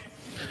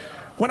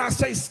 When I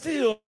say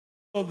still,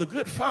 the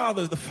good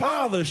fathers, the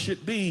father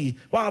should be,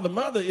 while the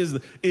mother is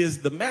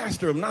the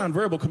master of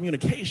nonverbal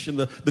communication,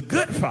 the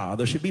good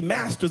father should be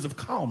masters of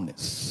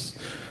calmness,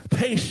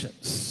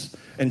 patience,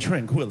 and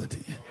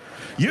tranquility.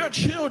 Your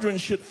children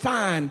should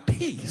find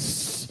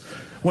peace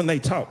when they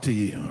talk to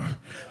you.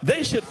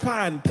 They should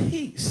find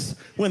peace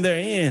when they're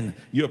in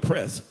your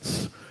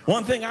presence.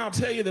 One thing I'll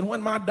tell you, that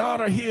when my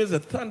daughter hears a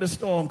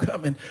thunderstorm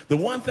coming, the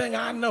one thing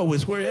I know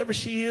is wherever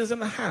she is in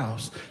the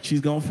house, she's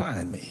going to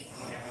find me.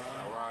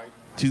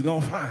 She's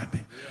going to find me.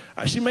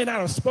 She may not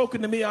have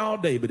spoken to me all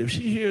day, but if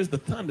she hears the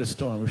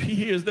thunderstorm, if she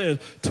hears there's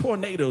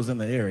tornadoes in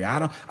the area, I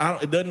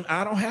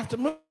don't have to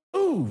move.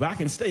 I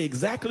can stay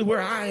exactly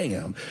where I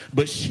am,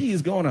 but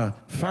she's going to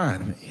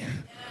find me.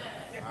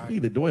 He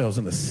that dwells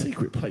in the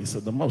secret place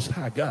of the Most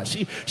High God.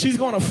 She's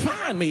going to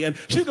find me, and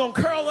she's going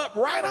to curl up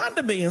right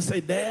under me and say,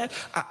 Dad,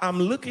 I'm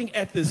looking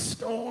at this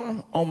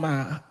storm on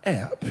my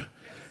app.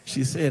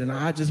 She said, and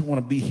I just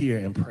want to be here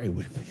and pray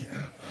with you.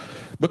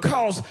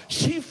 Because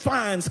she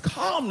finds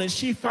calmness,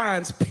 she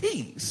finds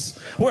peace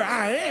where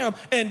I am.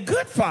 And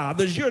good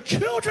fathers, your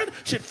children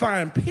should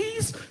find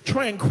peace,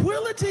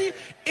 tranquility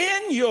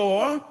in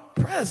your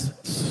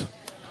presence.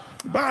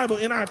 The Bible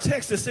in our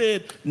text, it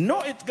said,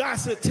 God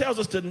tells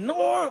us to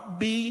nor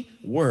be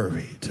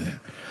worried.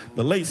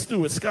 The late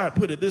Stuart Scott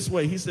put it this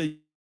way. He said,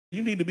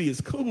 you need to be as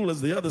cool as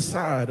the other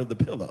side of the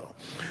pillow.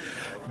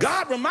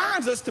 God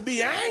reminds us to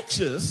be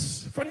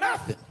anxious for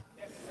nothing.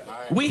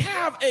 We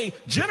have a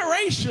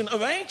generation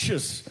of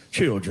anxious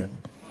children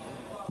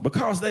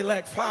because they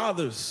lack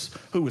fathers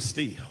who are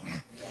still.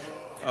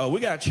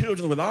 We got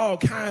children with all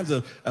kinds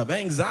of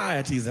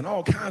anxieties and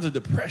all kinds of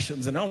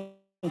depressions and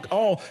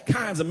all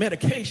kinds of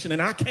medication, and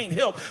I can't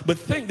help but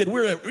think that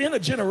we're in a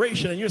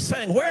generation, and you're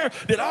saying, where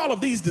did all of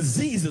these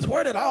diseases,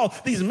 where did all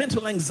these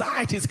mental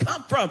anxieties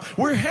come from?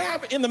 We're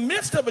in the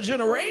midst of a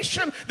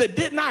generation that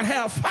did not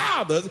have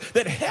fathers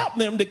that helped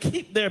them to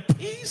keep their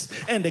peace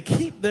and to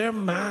keep their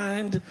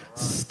mind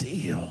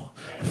still.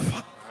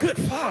 Good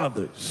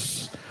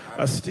fathers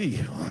are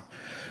still.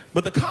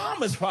 But the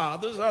calmest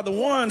fathers are the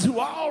ones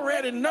who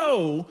already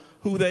know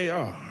who they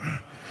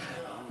are.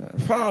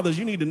 Fathers,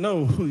 you need to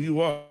know who you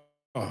are.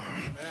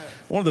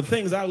 One of the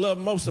things I love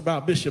most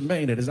about Bishop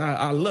Maynard is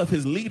I love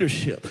his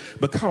leadership,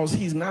 because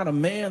he's not a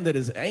man that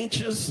is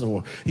anxious,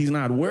 or he's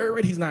not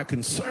worried. He's not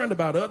concerned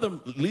about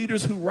other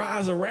leaders who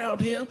rise around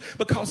him,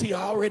 because he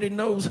already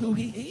knows who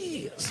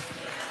he is.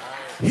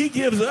 He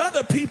gives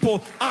other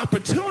people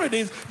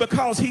opportunities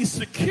because he's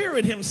secure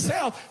in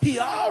himself. He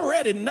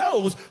already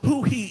knows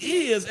who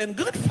he is. And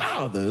good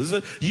fathers,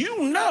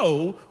 you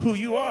know who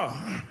you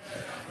are.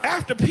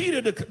 After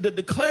Peter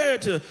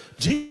declared to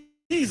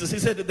Jesus, he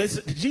said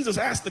that Jesus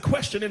asked the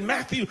question in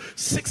Matthew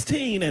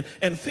 16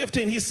 and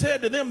 15. He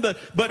said to them,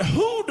 but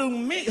who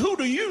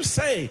do you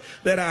say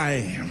that I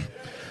am?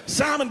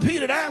 Simon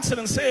Peter answered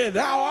and said,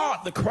 thou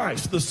art the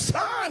Christ, the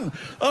Son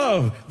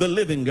of the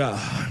living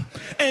God.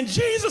 And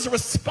Jesus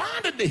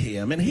responded to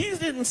him, and he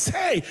didn't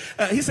say,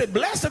 he said,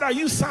 blessed are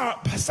you,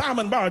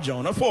 Simon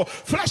Bar-Jonah, for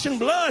flesh and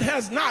blood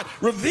has not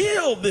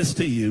revealed this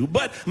to you,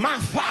 but my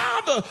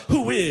Father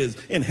who is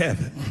in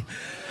heaven.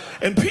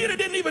 And Peter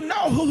didn't even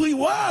know who he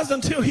was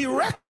until he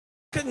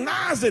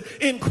recognized it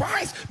in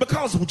Christ,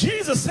 because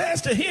Jesus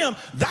says to him,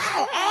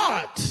 thou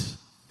art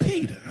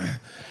Peter.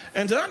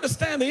 And to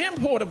understand the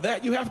import of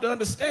that, you have to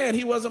understand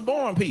he wasn't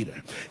born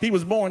Peter. He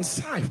was born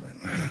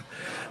Simon.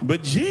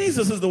 But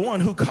Jesus is the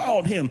one who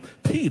called him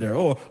Peter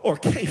or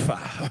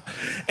Kepha.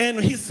 And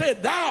he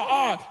said, thou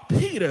art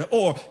Peter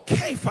or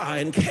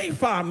Kepha. And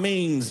Kepha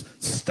means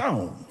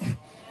stone.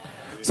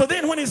 So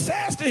then when he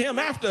says to him,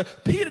 after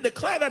Peter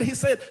declared that, he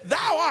said,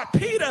 thou art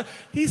Peter,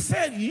 he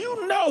said,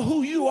 you know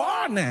who you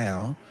are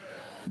now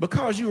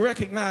because you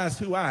recognize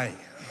who I am.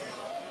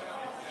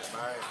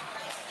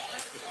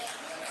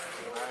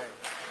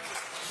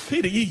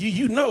 Peter,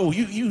 you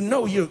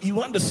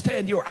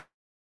understand your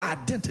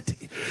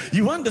identity.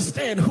 You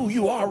understand who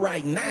you are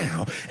right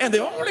now. And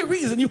the only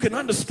reason you can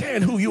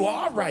understand who you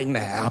are right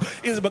now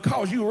is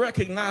because you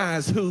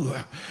recognize who,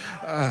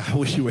 I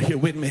wish you were here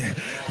with me.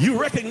 You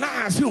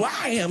recognize who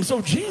I am.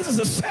 So Jesus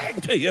is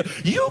saying to you,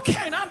 you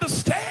can't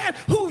understand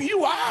who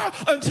you are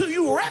until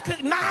you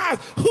recognize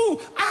who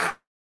I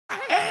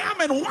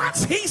am. And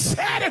once he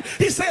said it,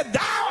 he said,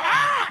 thou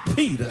art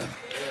Peter.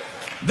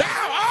 Thou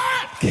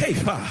art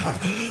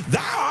Kepha.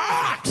 Thou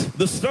art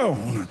the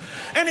stone.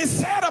 And he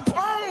said,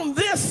 upon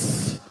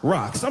this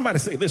rock, somebody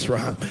say this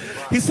rock.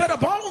 He said,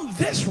 upon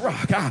this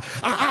rock,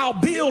 I'll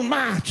build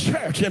my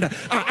church, and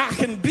I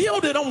can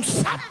build it on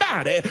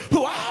somebody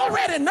who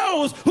already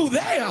knows who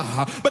they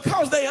are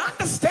because they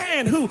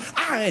understand who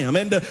I am.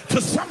 And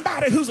to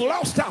somebody who's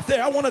lost out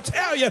there, I want to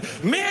tell you,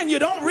 man, you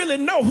don't really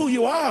know who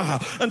you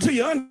are until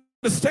you understand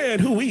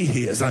who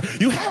he is.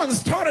 You haven't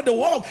started to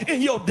walk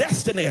in your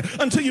destiny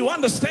until you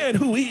understand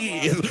who he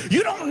is.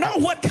 You don't know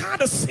what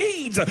kind of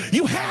seeds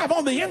you have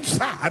on the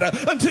inside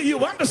until you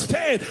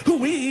understand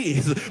who he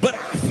is. But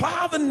our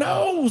Father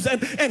knows,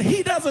 and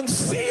he doesn't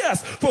see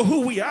us for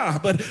who we are.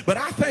 But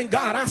I thank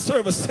God I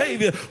serve a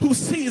Savior who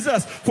sees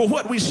us for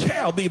what we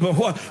shall be,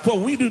 for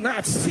we do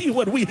not see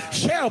what we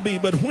shall be,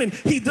 but when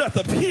he doth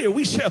appear,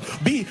 we shall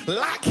be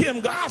like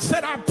him. God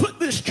said, I put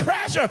this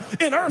treasure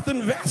in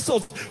earthen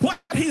vessels. What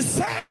he's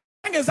saying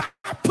is,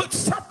 I put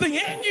something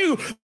in you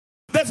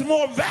that's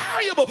more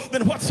valuable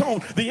than what's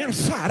on the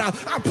inside. I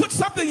put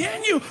something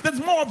in you that's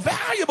more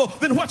valuable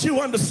than what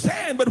you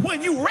understand. But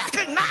when you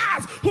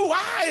recognize who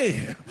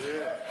I am,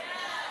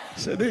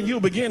 so then you'll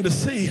begin to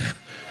see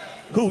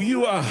who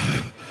you are.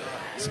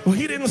 Well,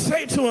 he didn't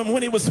say to him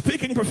when he was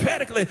speaking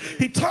prophetically.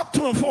 He talked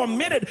to him for a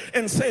minute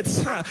and said,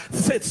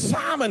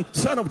 Simon,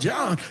 son of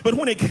John. But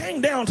when it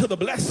came down to the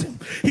blessing,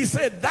 he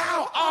said,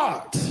 thou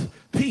art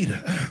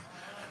Peter.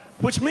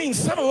 Which means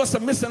some of us are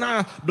missing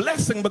our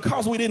blessing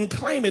because we didn't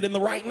claim it in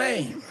the right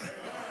name.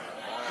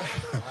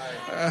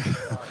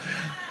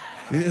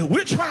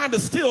 We're trying to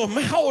still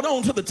hold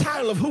on to the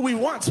title of who we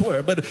once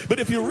were. But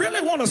if you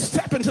really want to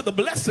step into the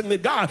blessing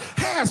that God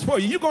has for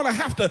you, you're going to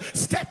have to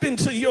step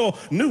into your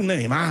new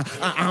name.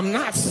 I'm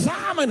not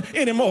Simon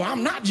anymore.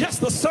 I'm not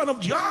just the son of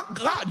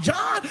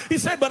John. He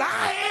said, but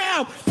I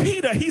am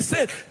Peter. He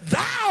said,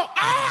 thou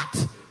art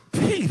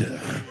Peter.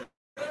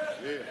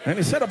 And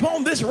he said,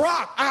 upon this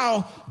rock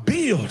I'll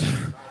build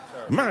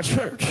my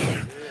church.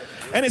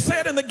 And he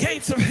said, and the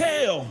gates of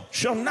hell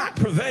shall not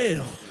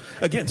prevail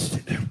against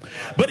it.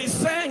 But he's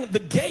saying the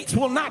gates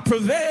will not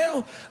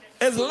prevail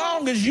as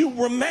long as you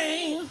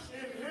remain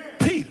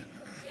Peter.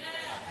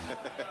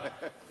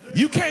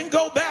 You can't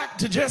go back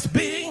to just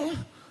being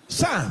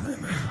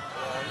Simon.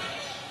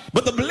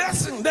 But the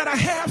blessing that I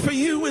have for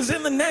you is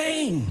in the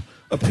name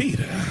of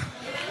Peter.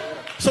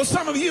 So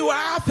some of you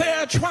are out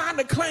there trying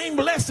to claim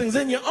blessings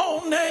in your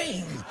own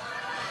name.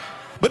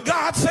 But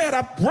God said,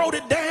 I wrote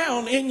it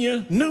down in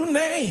your new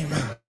name.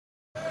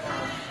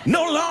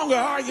 No longer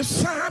are you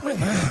Simon,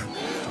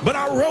 but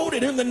I wrote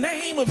it in the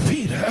name of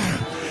Peter.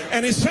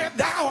 And he said,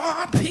 thou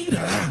art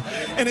Peter.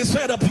 And he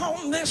said,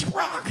 upon this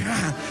rock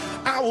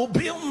I will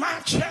build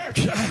my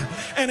church.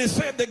 And he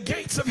said, the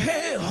gates of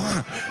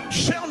hell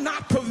shall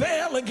not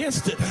prevail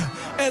against it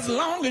as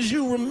long as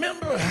you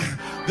remember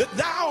that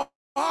thou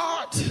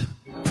art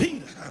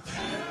Peter.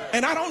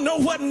 And I don't know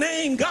what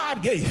name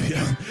God gave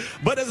you,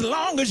 but as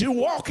long as you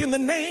walk in the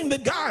name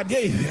that God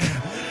gave you,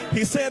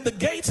 he said the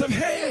gates of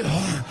hell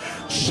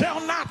shall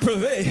not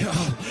prevail.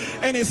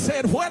 And he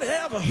said,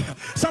 whatever,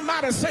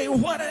 somebody say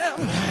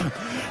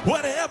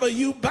whatever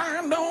you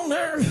bind on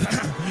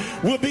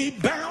earth will be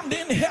bound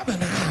in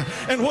heaven,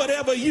 and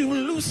whatever you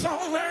loose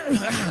on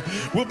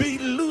earth will be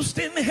loosed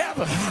in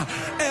heaven,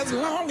 as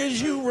long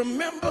as you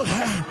remember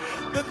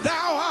that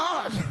thou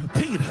art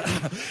Peter.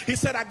 He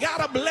said, I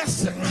got a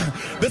blessing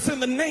that's in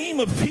the name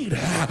of Peter.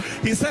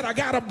 He said, I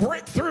got a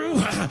breakthrough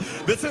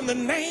that's in the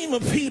name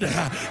of Peter.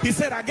 He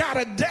said, I got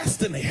a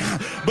destiny,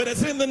 but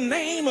it's in the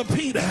name of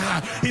Peter.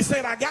 He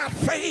said, I got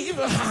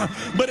favor,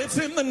 but it's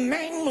in the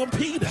name of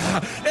Peter.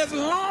 As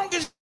long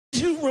as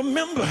you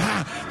remember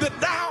that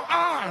thou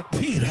art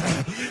Peter.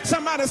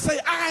 Somebody say,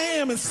 I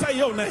am, and say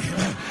your name.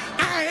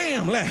 I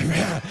am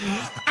Larry.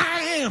 I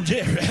am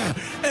Jerry.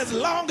 As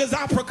long as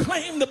I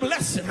proclaim the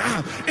blessing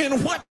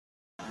in what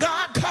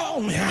God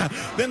called me,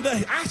 then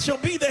I shall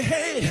be the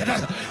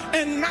head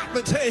and not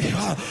the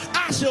tail.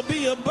 I shall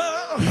be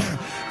above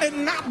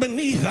and not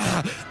beneath.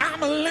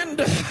 I'm a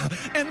lender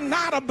and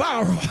not a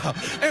borrower.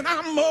 And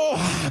I'm more.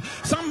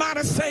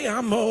 Somebody say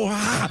I'm more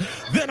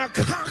than a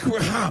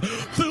conqueror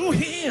through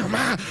him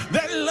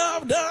that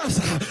loved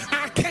us.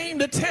 I came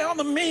to tell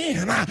the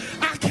men.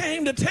 I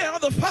came to tell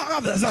the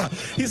fathers.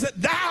 He said,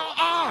 thou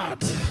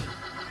art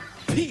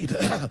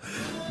Peter.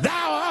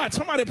 Thou art.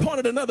 Somebody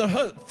pointed another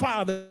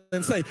father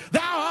and say,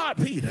 thou art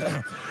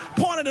Peter.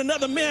 Pointed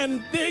another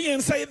man near you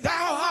and say,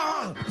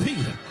 thou art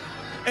Peter.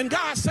 And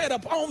God said,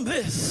 upon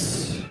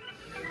this,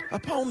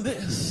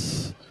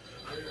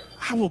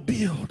 I will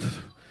build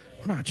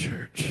my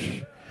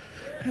church,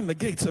 and the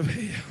gates of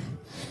hell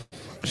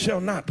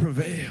shall not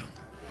prevail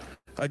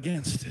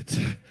against it.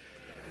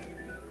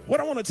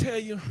 What I want to tell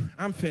you,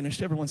 I'm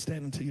finished. Everyone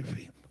standing to your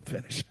feet.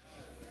 Finished.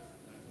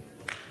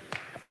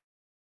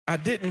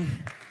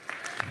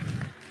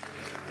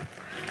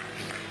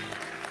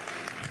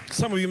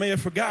 Some of you may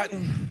have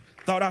forgotten,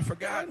 thought I'd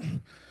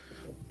forgotten,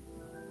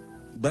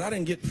 but I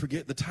didn't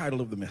forget the title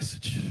of the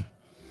message.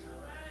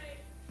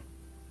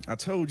 I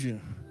told you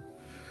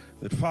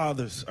that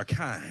fathers are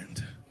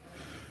kind,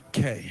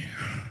 K.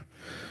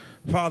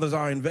 Fathers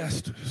are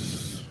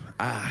investors,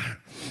 I.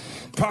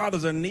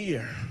 Fathers are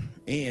near,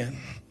 N.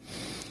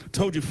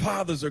 Told you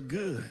fathers are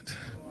good,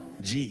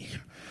 G.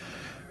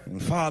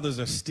 And fathers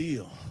are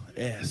still,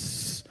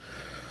 S.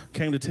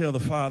 Came to tell the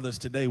fathers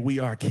today, we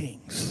are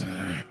kings.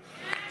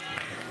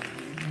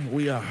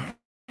 We are.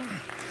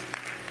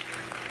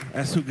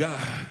 That's who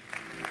God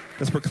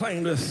has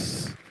proclaimed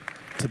us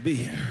to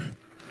be.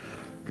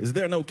 Is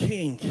there no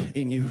king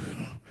in you?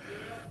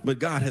 But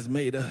God has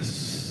made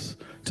us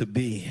to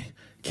be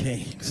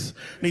kings.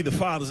 Need the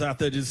fathers out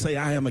there just say,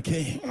 I am a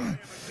king.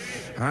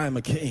 I am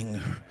a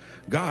king.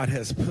 God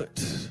has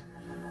put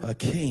a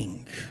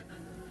king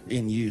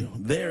in you.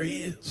 There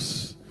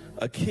is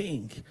a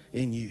king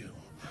in you,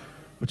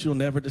 but you'll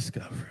never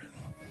discover it,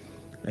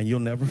 and you'll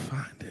never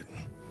find it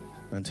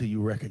until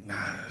you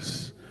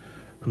recognize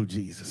who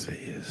Jesus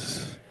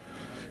is.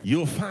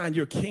 You'll find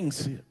your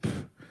kingship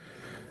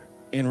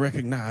in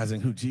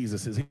recognizing who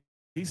Jesus is.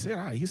 He said,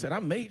 I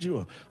made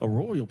you a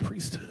royal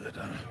priesthood,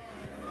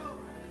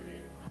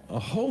 a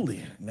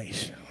holy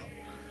nation.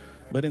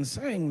 But in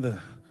saying the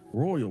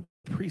royal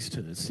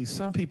priesthood, see,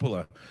 some people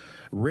are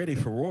ready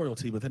for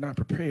royalty, but they're not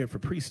prepared for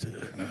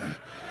priesthood.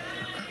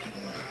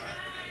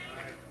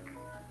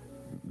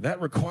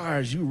 That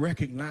requires you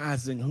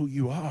recognizing who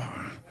you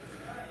are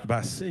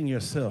by seeing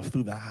yourself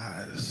through the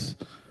eyes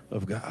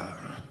of God.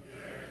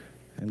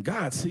 And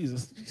God sees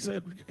us.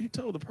 He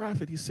told the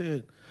prophet, he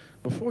said,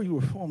 before you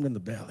were formed in the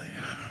belly,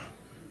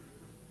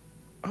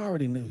 I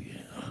already knew you.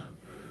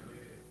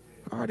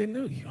 I already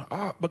knew you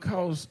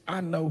because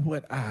I know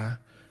what I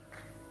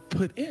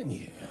put in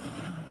you.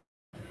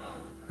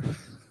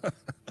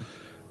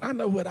 I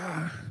know what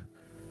I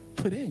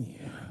put in you.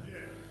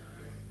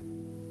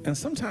 And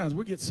sometimes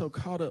we get so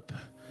caught up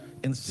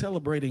in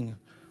celebrating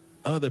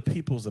other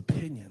people's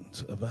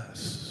opinions of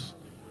us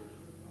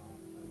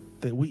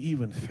that we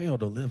even fail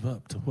to live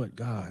up to what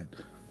God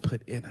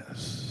put in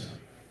us.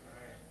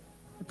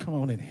 Come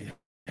on in here.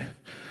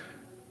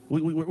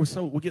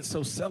 We get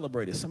so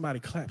celebrated. Somebody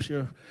claps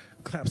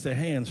their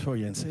hands for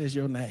you and says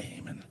your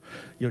name, and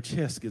your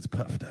chest gets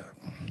puffed up.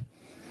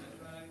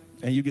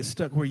 And you get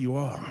stuck where you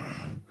are.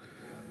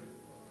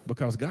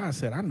 Because God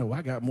said, I know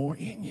I got more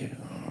in you.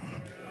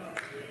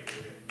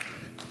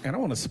 And I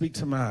want to speak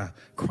to my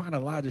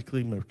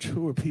chronologically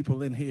mature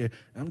people in here.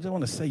 I just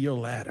want to say your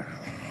ladder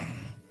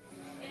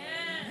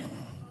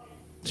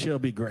shall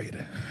be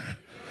greater.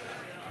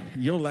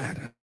 Your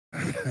ladder.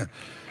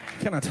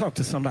 Can I talk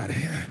to somebody?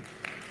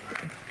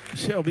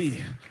 Shall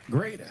be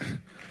greater.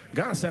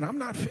 God said, I'm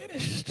not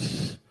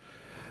finished.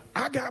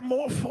 I got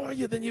more for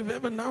you than you've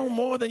ever known,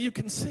 more than you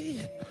can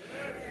see.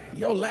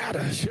 Your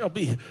ladder shall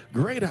be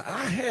greater.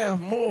 I have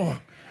more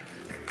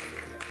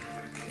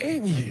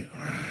in you.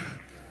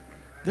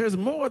 There's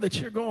more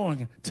that you're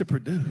going to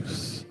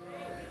produce.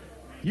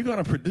 You're going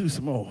to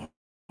produce more.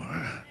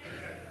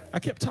 I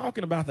kept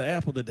talking about the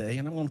apple today,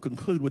 and I'm going to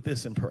conclude with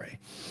this and pray.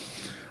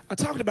 I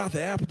talked about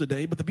the apple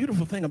today, but the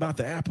beautiful thing about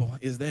the apple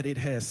is that it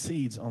has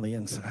seeds on the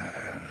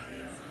inside.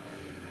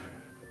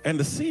 And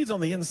the seeds on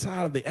the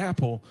inside of the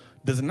apple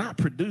does not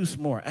produce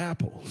more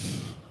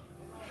apples.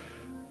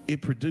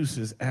 It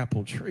produces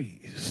apple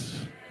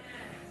trees.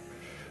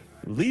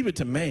 Leave it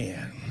to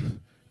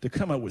man to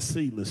come up with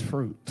seedless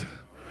fruit,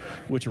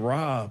 which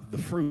rob the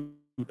fruit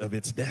of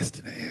its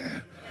destiny.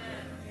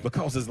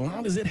 Because as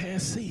long as it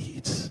has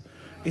seeds,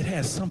 it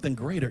has something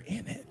greater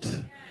in it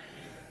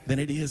than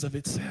it is of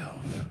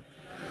itself.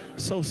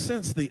 So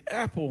since the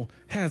apple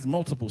has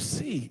multiple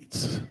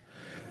seeds,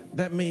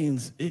 that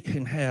means it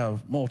can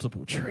have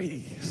multiple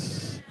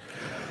trees.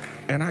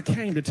 And I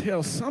came to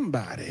tell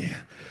somebody,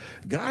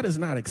 God is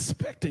not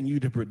expecting you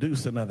to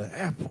produce another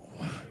apple.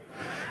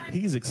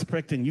 He's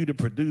expecting you to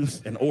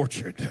produce an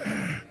orchard.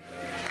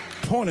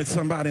 Point at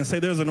somebody and say,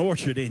 there's an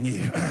orchard in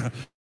you.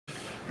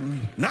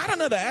 Not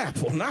another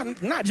apple,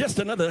 not just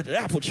another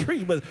apple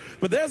tree, but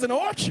there's an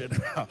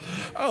orchard.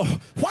 Oh,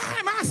 why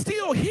am I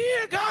still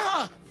here,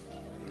 God?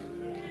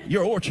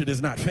 Your orchard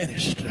is not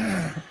finished.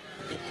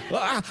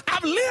 Well,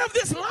 I've lived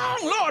this long,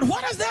 Lord.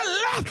 What is there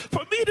left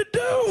for me to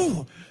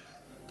do?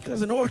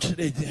 There's an orchard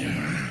in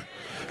there.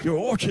 Your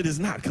orchard is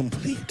not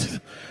complete.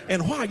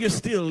 And while you're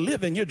still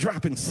living, you're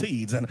dropping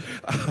seeds. And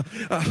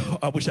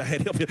I wish I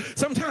had help you.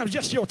 Sometimes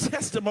just your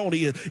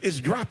testimony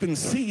is dropping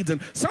seeds.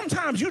 And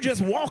sometimes you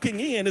just walking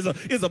in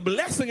is a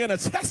blessing and a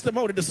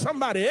testimony to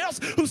somebody else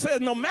who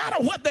says no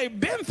matter what they've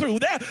been through,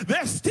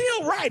 they're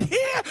still right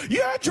here.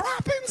 You're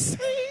dropping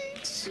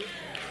seeds.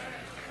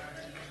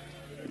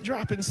 You're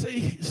dropping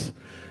seeds.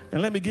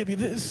 And let me give you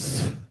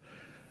this.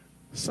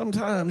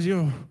 Sometimes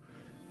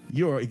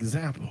your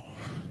example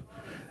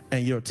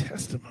and your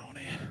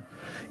testimony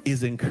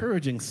is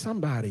encouraging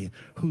somebody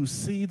whose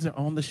seeds are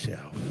on the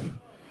shelf.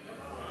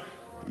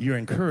 You're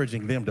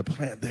encouraging them to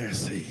plant their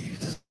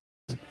seeds.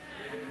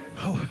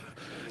 Oh,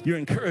 you're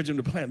encouraging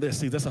them to plant their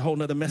seeds. That's a whole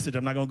nother message.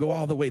 I'm not going to go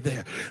all the way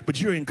there.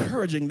 But you're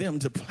encouraging them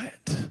to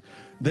plant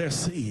their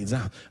seeds.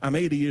 I'm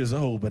 80 years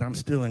old, but I'm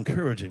still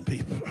encouraging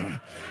people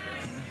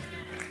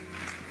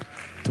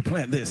to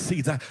plant their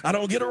seeds. I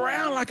don't get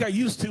around like I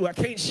used to. I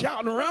can't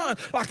shout and run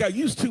like I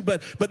used to,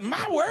 but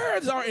my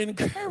words are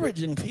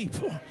encouraging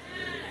people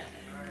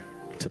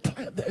to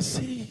plant their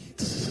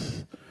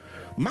seeds.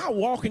 My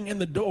walking in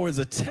the door is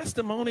a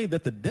testimony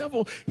that the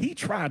devil, he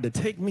tried to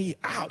take me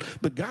out,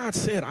 but God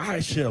said, I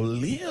shall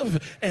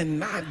live and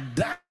not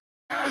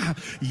die.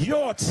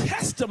 Your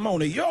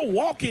testimony, your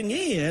walking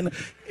in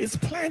is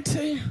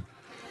planting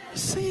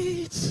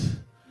seeds.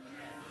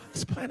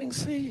 It's planting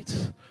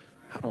seeds.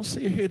 I don't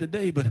see her here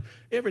today, but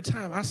every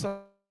time I saw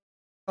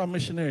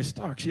Missionary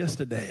Starks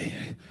yesterday,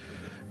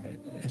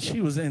 and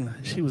she was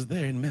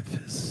there in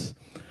Memphis.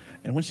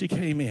 And when she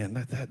came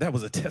in, that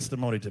was a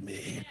testimony to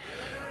me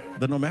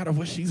that no matter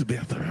what she's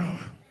been through,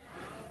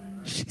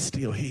 she's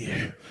still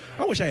here.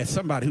 I wish I had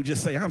somebody who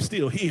just say, I'm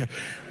still here.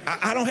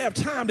 I don't have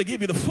time to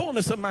give you the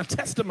fullness of my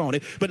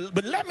testimony,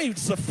 but let me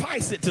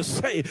suffice it to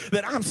say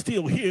that I'm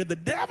still here. The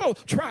devil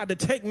tried to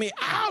take me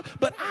out,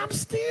 but I'm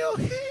still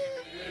here.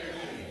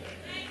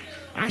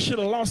 I should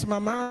have lost my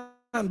mind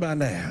by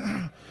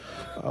now.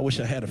 I wish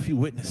I had a few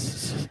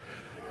witnesses,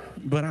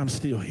 but I'm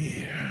still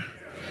here.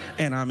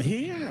 And I'm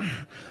here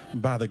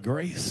by the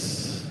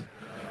grace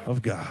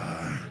of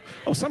God.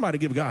 Oh, somebody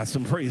give God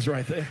some praise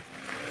right there.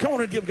 Come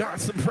on and give God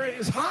some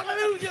praise.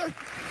 Hallelujah.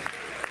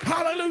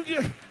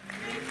 Hallelujah.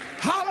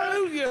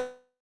 Hallelujah.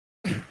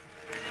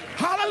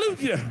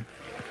 Hallelujah.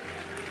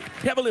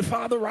 Heavenly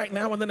Father, right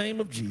now in the name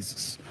of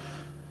Jesus,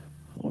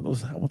 I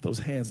want those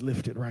hands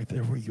lifted right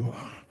there where you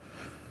are.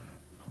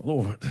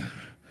 Lord,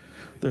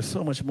 there's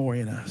so much more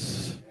in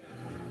us,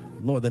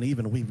 Lord, than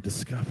even we've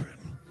discovered.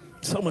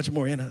 So much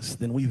more in us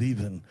than we've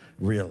even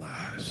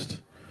realized.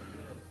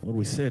 Lord,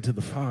 we said to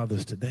the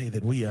fathers today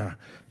that we are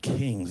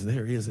kings.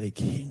 There is a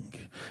king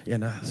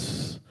in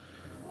us.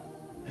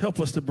 Help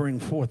us to bring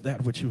forth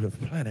that which you have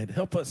planted.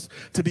 Help us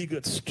to be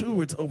good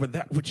stewards over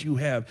that which you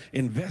have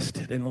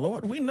invested. And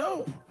Lord, we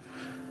know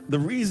the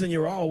reason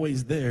you're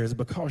always there is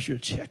because you're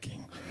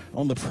checking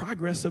on the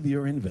progress of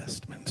your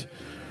investment.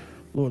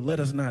 Lord, let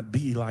us not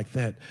be like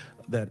that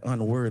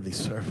unworthy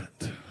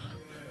servant.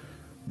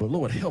 But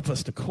Lord, help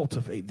us to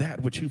cultivate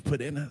that which you've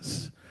put in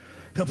us.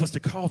 Help us to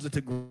cause it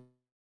to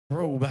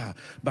grow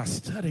by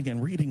studying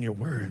and reading your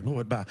word,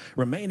 Lord, by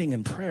remaining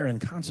in prayer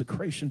and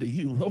consecration to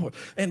you, Lord,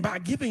 and by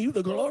giving you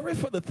the glory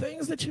for the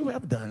things that you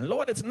have done.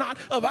 Lord, it's not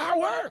of our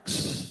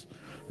works,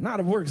 not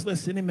of works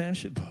lest any man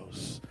should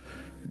boast,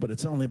 but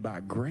it's only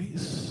by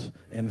grace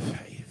and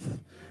faith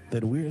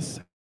that we're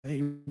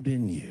saved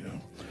in you.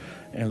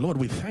 And Lord,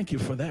 we thank you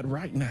for that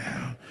right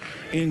now.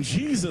 In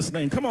Jesus'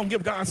 name, come on,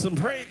 give God some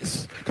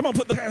praise. Come on,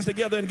 put the hands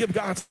together and give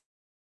God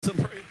some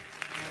praise.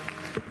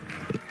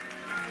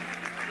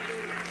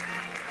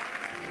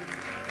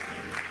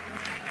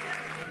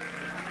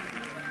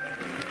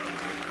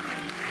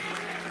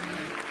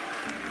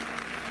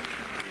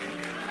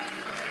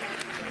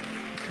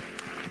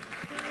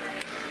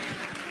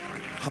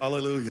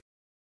 Hallelujah.